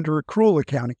should be under accrual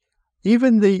accounting.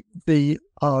 Even the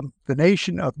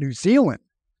nation of New Zealand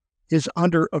is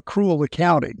under accrual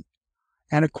accounting.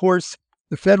 And of course,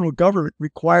 the federal government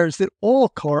requires that all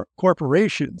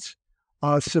corporations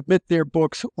submit their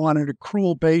books on an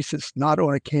accrual basis, not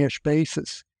on a cash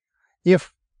basis.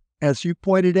 If, as you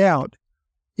pointed out,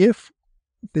 if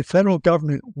the federal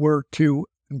government were to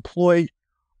employ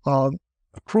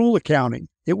accrual accounting,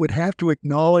 it would have to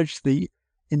acknowledge the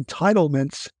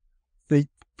entitlements,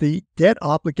 the debt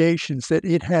obligations that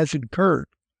it has incurred,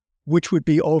 which would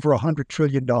be over $100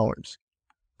 trillion.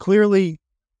 Clearly,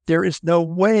 there is no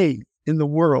way in the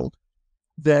world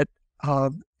that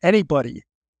anybody,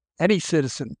 any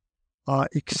citizen,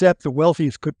 except the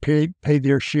wealthiest, could pay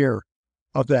their share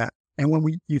of that. And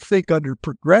when you think under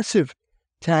progressive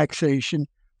taxation,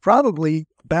 probably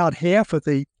about half of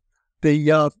the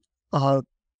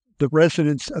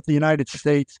residents of the United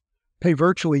States pay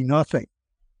virtually nothing,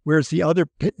 whereas the other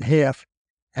half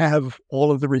have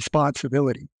all of the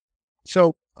responsibility.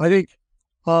 So I think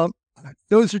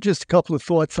those are just a couple of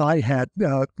thoughts I had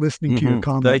listening to your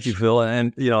comments. Thank you, Phil.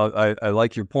 And I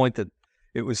like your point that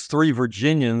it was 3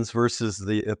 Virginians versus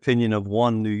the opinion of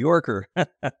 1 New Yorker.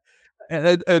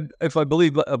 and if I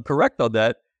believe I'm correct on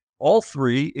that, all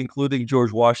 3, including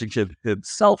George Washington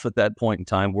himself at that point in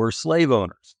time, were slave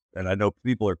owners. And I know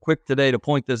people are quick today to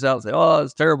point this out and say, oh,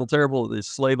 it's terrible, terrible, there's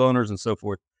slave owners and so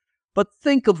forth. But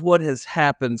think of what has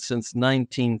happened since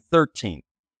 1913.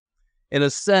 In a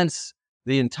sense,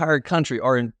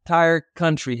 our entire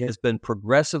country has been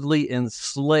progressively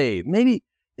enslaved. Maybe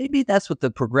that's what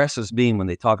the progressives mean when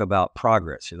they talk about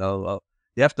progress. You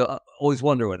have to always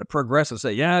wonder when the progressives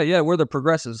say, yeah, we're the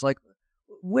progressives. Like,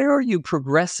 where are you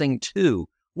progressing to?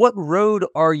 What road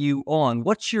are you on?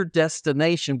 What's your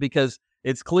destination? Because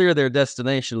it's clear their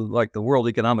destination, like the World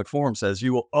Economic Forum says,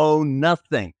 you will own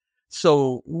nothing.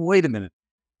 So wait a minute.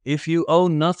 If you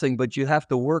own nothing, but you have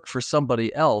to work for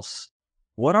somebody else,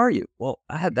 what are you? Well,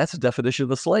 that's a definition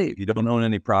of a slave. You don't own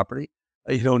any property.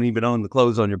 You don't even own the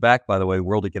clothes on your back, by the way.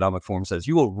 World Economic Forum says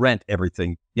you will rent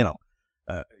everything. You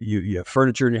have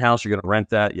furniture in your house, you're going to rent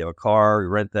that. You have a car, you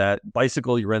rent that.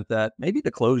 Bicycle, you rent that. Maybe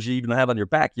the clothes you even have on your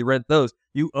back, you rent those.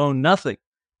 You own nothing.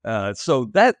 So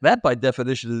that by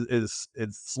definition is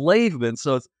enslavement.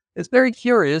 So it's very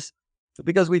curious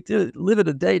because we do live in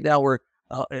a day now where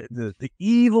the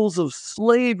evils of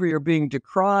slavery are being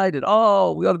decried, and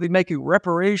we ought to be making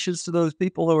reparations to those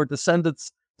people who are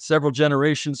descendants several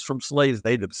generations from slaves.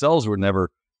 They themselves were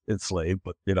never enslaved,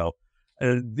 but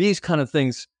these kind of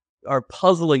things are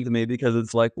puzzling to me because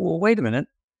it's like, well, wait a minute.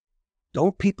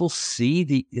 Don't people see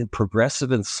the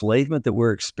progressive enslavement that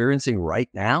we're experiencing right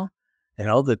now?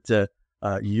 That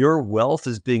your wealth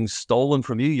is being stolen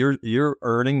from you. You're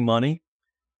earning money,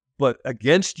 but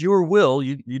against your will.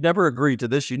 You never agreed to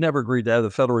this. You never agreed to have the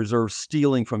Federal Reserve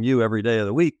stealing from you every day of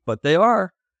the week, but they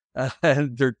are.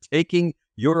 And they're taking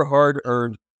your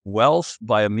hard-earned wealth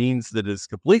by a means that is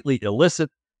completely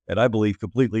illicit and I believe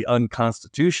completely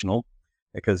unconstitutional.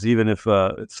 Because even if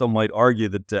some might argue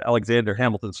that Alexander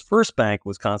Hamilton's first bank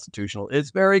was constitutional,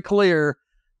 it's very clear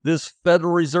this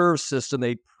Federal Reserve System,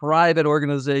 a private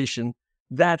organization,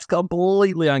 that's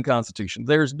completely unconstitutional.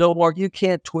 There's no more, you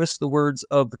can't twist the words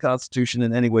of the Constitution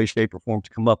in any way, shape, or form to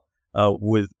come up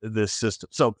with this system.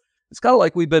 So it's kind of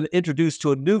like we've been introduced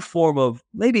to a new form of,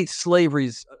 maybe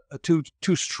slavery's too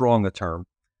strong a term,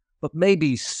 but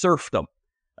maybe serfdom,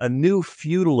 a new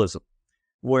feudalism,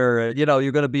 where,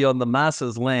 you're going to be on the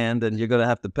masses' land and you're going to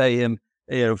have to pay him,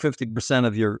 50%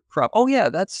 of your crop. Oh, yeah,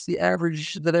 that's the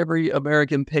average that every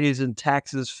American pays in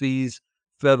taxes, fees,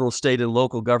 federal, state, and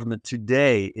local government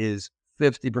today is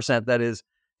 50%. That is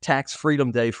tax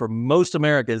freedom day for most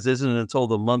Americans isn't until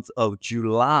the month of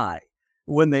July,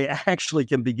 when they actually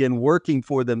can begin working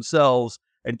for themselves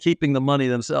and keeping the money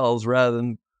themselves, rather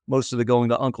than most of it going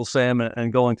to Uncle Sam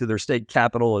and going to their state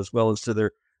capital as well as to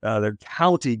their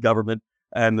county government.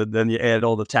 And then you add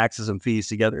all the taxes and fees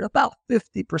together, about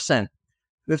 50%.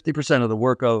 50% of the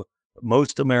work of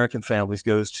most American families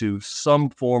goes to some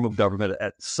form of government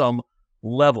at some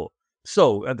level.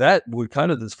 So that would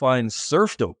kind of define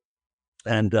serfdom.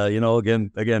 And,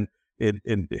 again,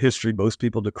 in history, most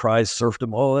people decry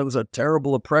serfdom. Oh, that was a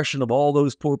terrible oppression of all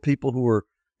those poor people who were,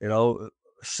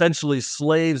 essentially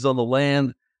slaves on the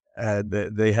land.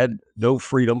 They had no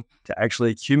freedom to actually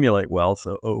accumulate wealth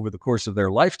over the course of their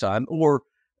lifetime, or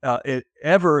it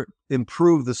ever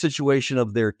improve the situation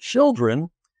of their children.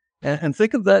 And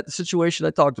think of that situation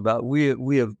I talked about.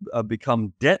 We have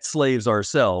become debt slaves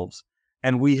ourselves,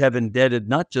 and we have indebted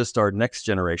not just our next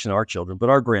generation, our children, but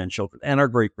our grandchildren and our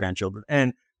great-grandchildren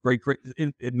and great.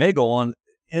 It may go on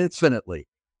infinitely.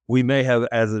 We may have,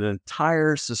 as an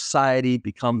entire society,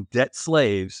 become debt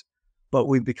slaves. But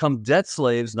we've become debt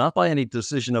slaves not by any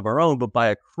decision of our own, but by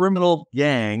a criminal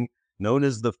gang known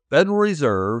as the Federal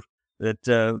Reserve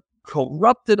that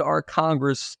corrupted our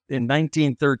Congress in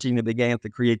 1913 and began to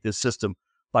create this system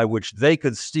by which they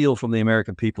could steal from the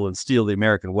American people and steal the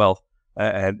American wealth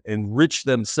and enrich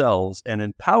themselves and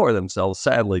empower themselves,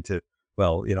 sadly, to,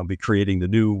 be creating the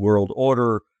new world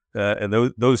order and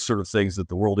those sort of things that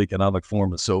the World Economic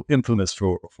Forum is so infamous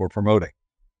for promoting.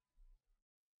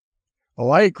 Oh,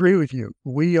 I agree with you.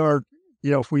 We are,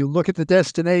 if we look at the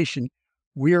destination,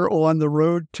 we are on the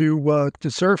road to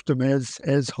serfdom, as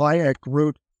Hayek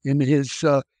wrote in his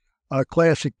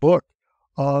classic book.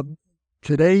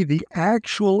 Today, the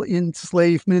actual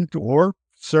enslavement, or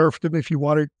serfdom, if you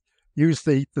want to use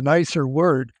the nicer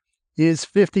word, is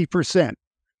 50%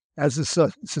 as a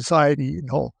society in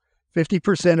whole.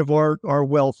 50% of our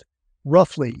wealth,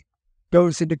 roughly,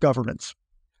 goes into governments.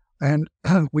 And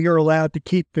we are allowed to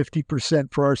keep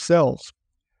 50% for ourselves.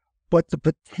 But the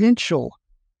potential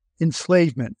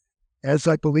enslavement, as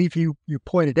I believe you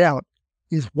pointed out,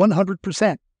 is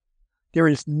 100%. There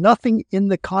is nothing in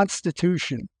the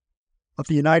Constitution of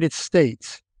the United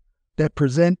States that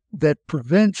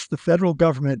prevents the federal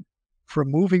government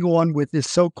from moving on with this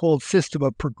so-called system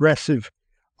of progressive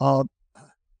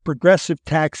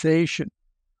taxation,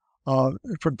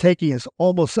 from taking us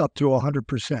almost up to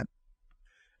 100%.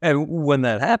 And when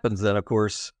that happens, then, of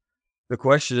course, the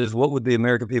question is, what would the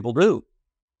American people do?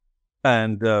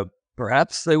 And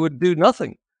perhaps they would do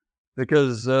nothing,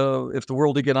 because if the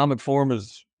World Economic Forum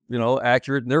is,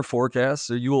 accurate in their forecasts,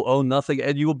 so you will own nothing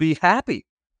and you will be happy.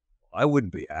 I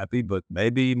wouldn't be happy, but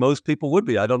maybe most people would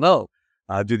be. I don't know.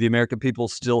 Do the American people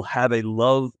still have a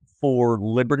love for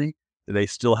liberty? Do they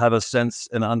still have a sense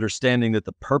and understanding that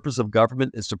the purpose of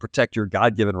government is to protect your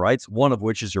God-given rights, one of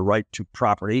which is your right to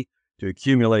property, to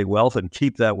accumulate wealth and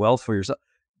keep that wealth for yourself?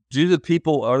 Are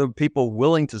the people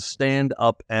willing to stand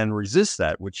up and resist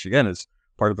that, which again is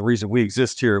part of the reason we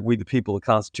exist here, We the People, the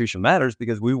Constitution Matters,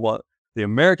 because we want the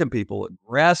American people, a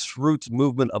grassroots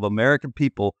movement of American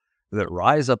people that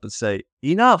rise up and say,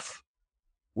 enough.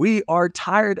 We are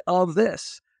tired of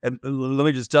this. And let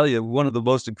me just tell you, one of the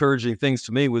most encouraging things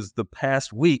to me was the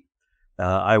past week.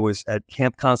 I was at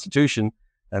Camp Constitution,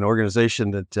 an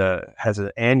organization that has an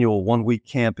annual 1-week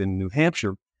camp in New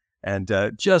Hampshire, and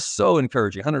just so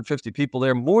encouraging. 150 people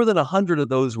there. More than 100 of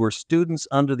those were students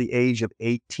under the age of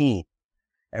 18.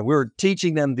 And we were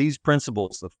teaching them these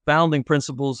principles, the founding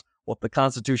principles, what the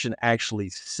Constitution actually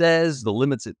says, the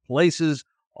limits it places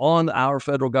on our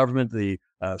federal government, the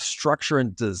structure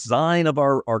and design of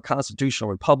our constitutional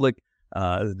republic,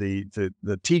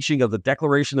 the teaching of the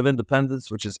Declaration of Independence,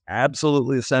 which is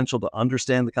absolutely essential to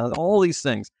understand all these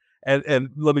things.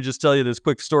 And let me just tell you this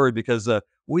quick story, because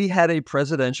we had a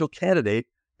presidential candidate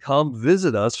come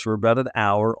visit us for about an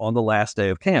hour on the last day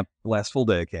of camp, the last full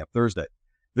day of camp, Thursday.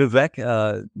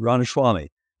 Vivek Ramaswamy.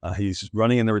 He's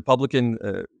running in the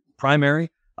Republican primary,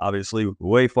 obviously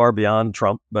way far beyond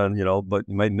Trump, but you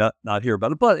may not hear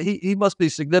about it. But he must be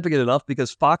significant enough,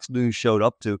 because Fox News showed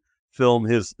up to film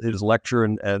his lecture,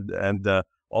 and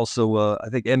also I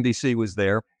think NBC was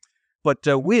there. But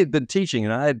we had been teaching,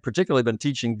 and I had particularly been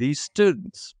teaching these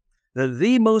students that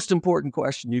the most important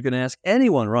question you can ask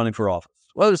anyone running for office,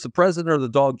 whether it's the president or the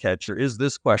dog catcher, is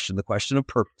this question, the question of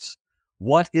purpose.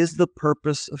 What is the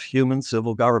purpose of human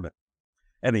civil government?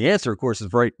 And the answer, of course,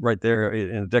 is right there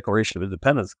in the Declaration of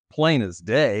Independence, plain as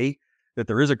day, that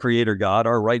there is a creator God,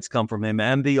 our rights come from him,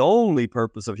 and the only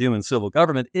purpose of human civil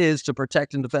government is to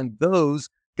protect and defend those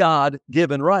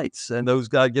God-given rights. And those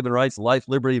God-given rights, life,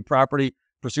 liberty, property,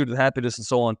 pursuit of happiness, and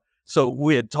so on. So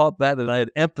we had taught that, and I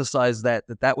had emphasized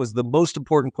that was the most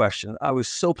important question. I was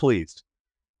so pleased,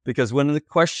 because when the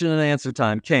question and answer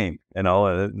time came,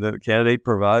 the candidate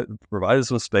provided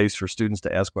some space for students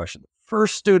to ask questions.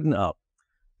 First student up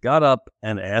got up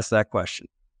and asked that question.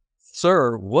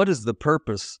 Sir, what is the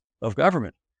purpose of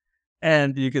government?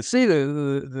 And you could see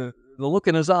the look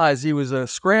in his eyes. He was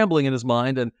scrambling in his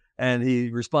mind, and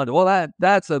he responded, well,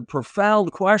 that's a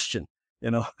profound question.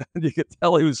 You could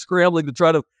tell he was scrambling to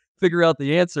try to figure out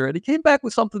the answer. And he came back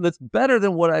with something that's better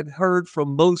than what I've heard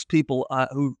from most people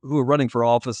who are running for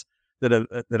office that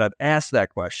I've asked that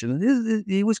question. And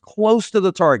he was close to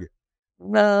the target.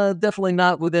 Definitely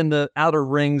not within the outer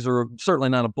rings, or certainly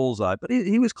not a bullseye, but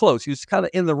he was close. He was kind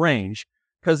of in the range,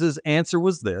 because his answer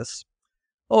was this: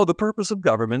 oh, the purpose of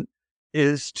government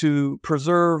is to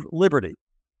preserve liberty.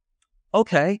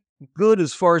 Okay, good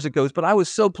as far as it goes, but I was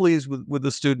so pleased with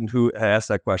the student who asked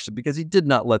that question, because he did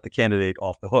not let the candidate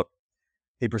off the hook.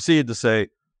 He proceeded to say,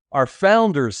 our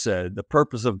founders said the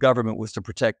purpose of government was to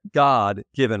protect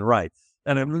God-given rights.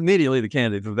 And immediately the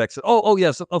candidate, Vivek, said, oh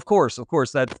yes, of course,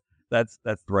 that's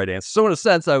the right answer. So in a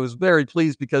sense, I was very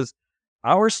pleased, because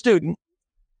our student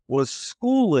was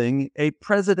schooling a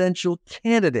presidential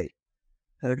candidate,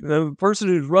 the person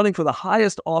who's running for the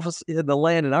highest office in the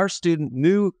land, and our student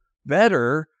knew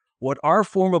better what our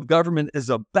form of government is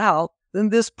about than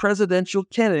this presidential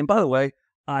candidate. And by the way,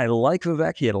 I like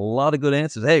Vivek. He had a lot of good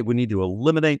answers. Hey, we need to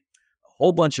eliminate a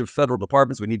whole bunch of federal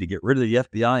departments. We need to get rid of the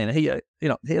FBI. And he had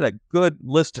a good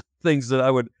list of things that I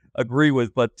would agree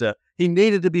with, but he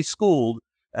needed to be schooled.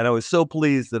 And I was so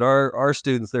pleased that our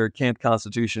students there at Camp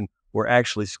Constitution were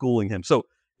actually schooling him. So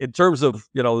in terms of,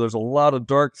 there's a lot of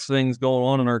dark things going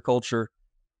on in our culture.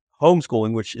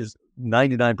 Homeschooling, which is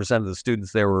 99% of the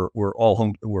students there were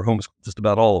homeschooled, just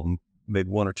about all of them, made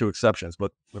one or two exceptions.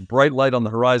 But the bright light on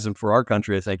the horizon for our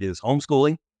country, I think, is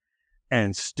homeschooling,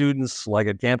 and students like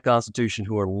at Camp Constitution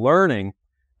who are learning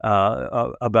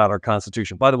about our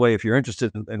Constitution. By the way, if you're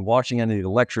interested in watching any of the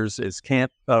lectures, it's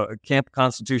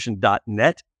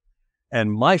campconstitution.net.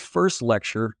 And my first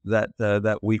lecture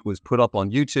that week was put up on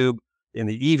YouTube in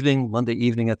the evening, Monday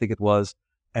evening, I think it was.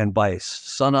 And by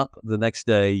sunup the next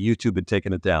day, YouTube had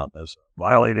taken it down as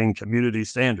violating community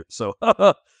standards. So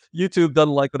YouTube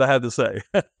doesn't like what I had to say.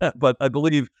 But I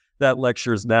believe that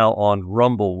lecture is now on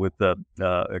Rumble with the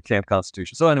Camp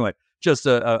Constitution. So anyway, just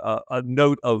a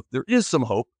note of there is some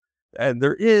hope, and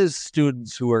there is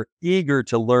students who are eager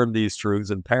to learn these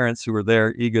truths, and parents who are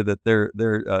there eager that their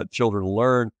children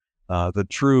learn the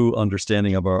true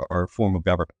understanding of our form of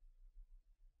government.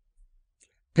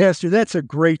 Pastor, that's a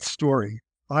great story.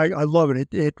 I love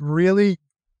it. It really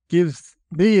gives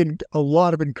me a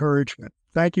lot of encouragement.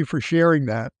 Thank you for sharing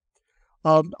that.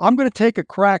 I'm going to take a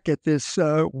crack at this.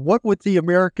 What would the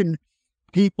American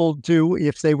people do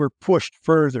if they were pushed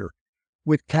further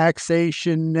with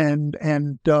taxation and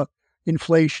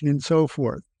inflation and so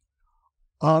forth?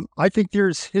 I think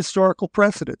there's historical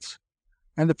precedents,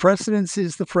 and the precedence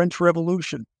is the French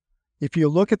Revolution. if you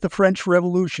look at the French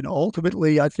Revolution,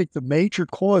 ultimately, I think the major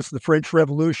cause of the French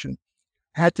Revolution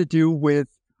had to do with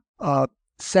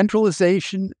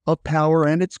centralization of power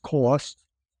and its cost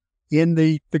in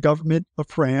the government of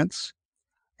France,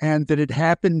 and that it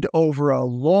happened over a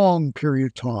long period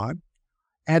of time.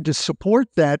 And to support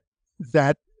that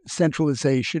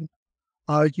centralization,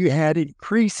 you had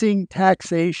increasing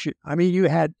taxation. I mean, you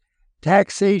had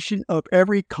taxation of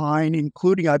every kind,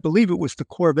 including, I believe it was the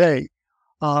corvée,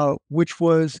 which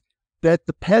was that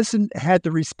the peasant had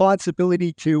the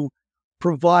responsibility to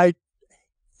provide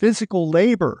physical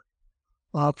labor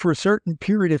for a certain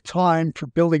period of time for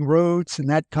building roads and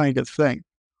that kind of thing.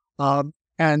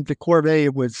 And the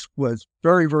corvée was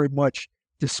very, very much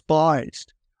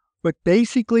despised. But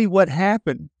basically what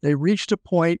happened, they reached a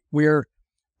point where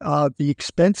the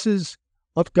expenses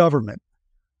of government,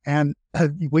 and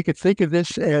we could think of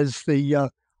this as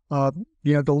the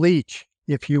leech,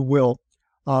 if you will,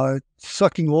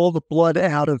 sucking all the blood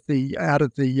out of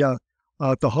the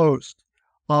host.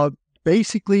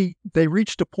 Basically, they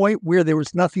reached a point where there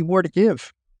was nothing more to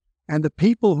give. And the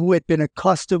people who had been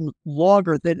accustomed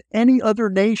longer than any other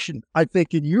nation, I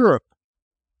think, in Europe,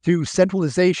 to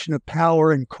centralization of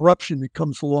power and corruption that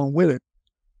comes along with it,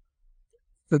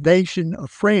 the nation of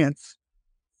France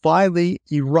finally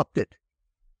erupted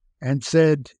and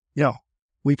said,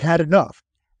 we've had enough.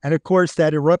 And of course,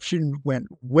 that eruption went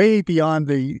way beyond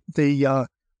the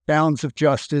bounds of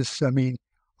justice. I mean,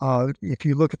 if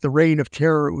you look at the Reign of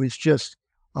Terror, it was just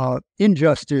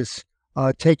injustice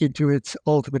taken to its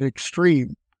ultimate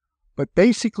extreme. But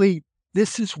basically,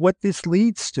 this is what this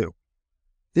leads to.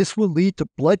 This will lead to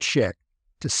bloodshed,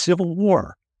 to civil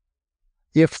war,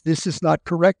 if this is not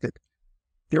corrected.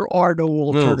 There are no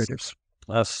alternatives.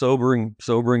 A sobering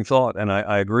thought, and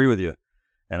I agree with you.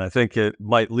 And I think it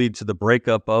might lead to the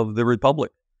breakup of the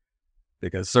republic,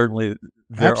 because certainly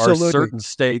there are certain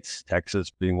states, Texas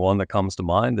being one that comes to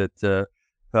mind, that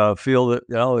feel that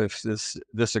if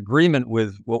this agreement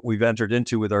with what we've entered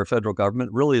into with our federal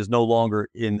government really is no longer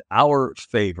in our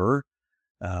favor,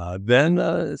 then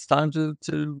it's time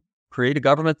to create a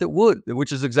government that would,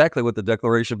 which is exactly what the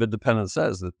Declaration of Independence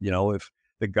says, that if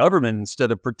the government,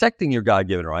 instead of protecting your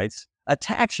God-given rights,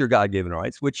 attacks your God-given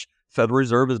rights, which Federal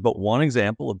Reserve is but one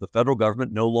example of the federal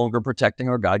government no longer protecting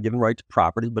our God-given right to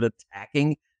property, but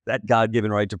attacking that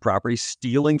God-given right to property,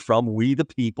 stealing from we the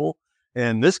people.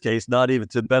 In this case, not even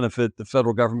to benefit the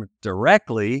federal government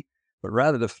directly, but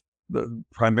rather to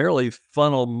primarily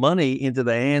funnel money into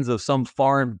the hands of some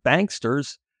foreign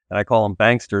banksters. And I call them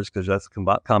banksters because that's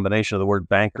a combination of the word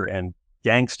banker and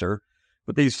gangster.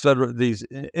 But these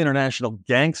international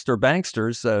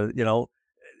banksters,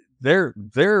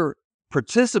 they're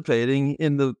participating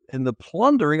in the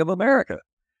plundering of America.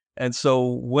 And so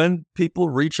when people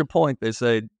reach a point, they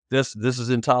say, this is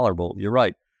intolerable. You're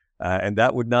right. And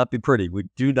that would not be pretty. We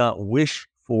do not wish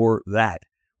for that.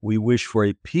 We wish for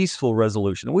a peaceful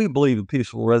resolution. And we believe a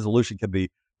peaceful resolution can be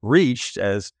reached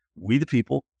as we, the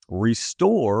people,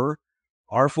 restore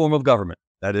our form of government.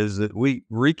 That is, that we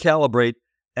recalibrate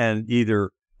and either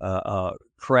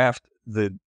craft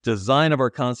the design of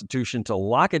our Constitution to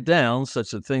lock it down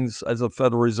such that things as a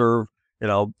Federal Reserve,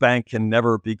 bank can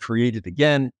never be created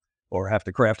again, or have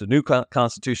to craft a new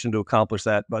Constitution to accomplish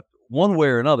that. But one way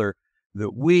or another,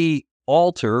 that we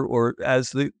alter, or as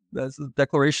the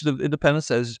Declaration of Independence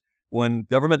says, when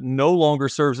government no longer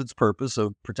serves its purpose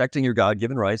of protecting your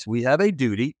God-given rights, we have a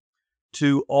duty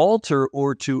to alter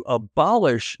or to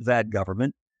abolish that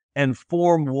government and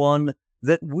form one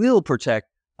that will protect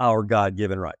our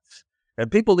God-given rights.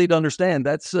 And people need to understand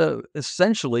that's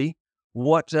essentially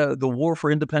what the War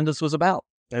for Independence was about.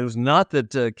 It was not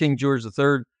that King George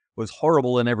III was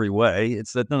horrible in every way.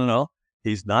 It's that, no,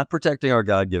 he's not protecting our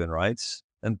God-given rights,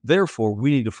 and therefore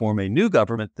we need to form a new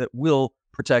government that will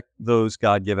protect those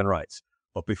God-given rights.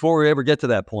 But before we ever get to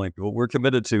that point, what we're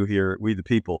committed to here, we the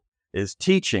people, is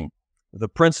teaching the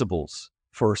principles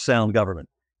for sound government,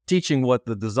 teaching what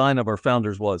the design of our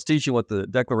founders was, teaching what the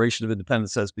Declaration of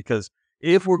Independence says, because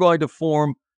if we're going to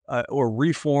form or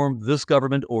reform this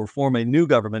government or form a new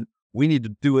government, we need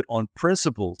to do it on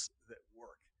principles that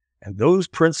work. And those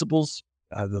principles,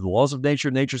 the laws of nature,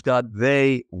 nature's God,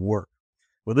 they work.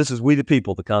 Well, this is We the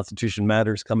People, the Constitution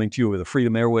Matters, coming to you over the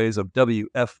Freedom Airways of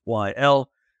WFYL.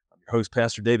 I'm your host,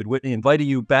 Pastor David Whitney, inviting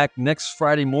you back next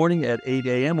Friday morning at 8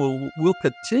 a.m. We'll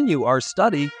continue our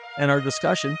study and our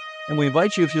discussion. And we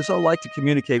invite you, if you so like to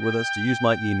communicate with us, to use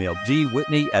my email,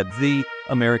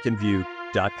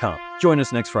 dwitney@theamericanview.com. Join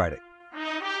us next Friday.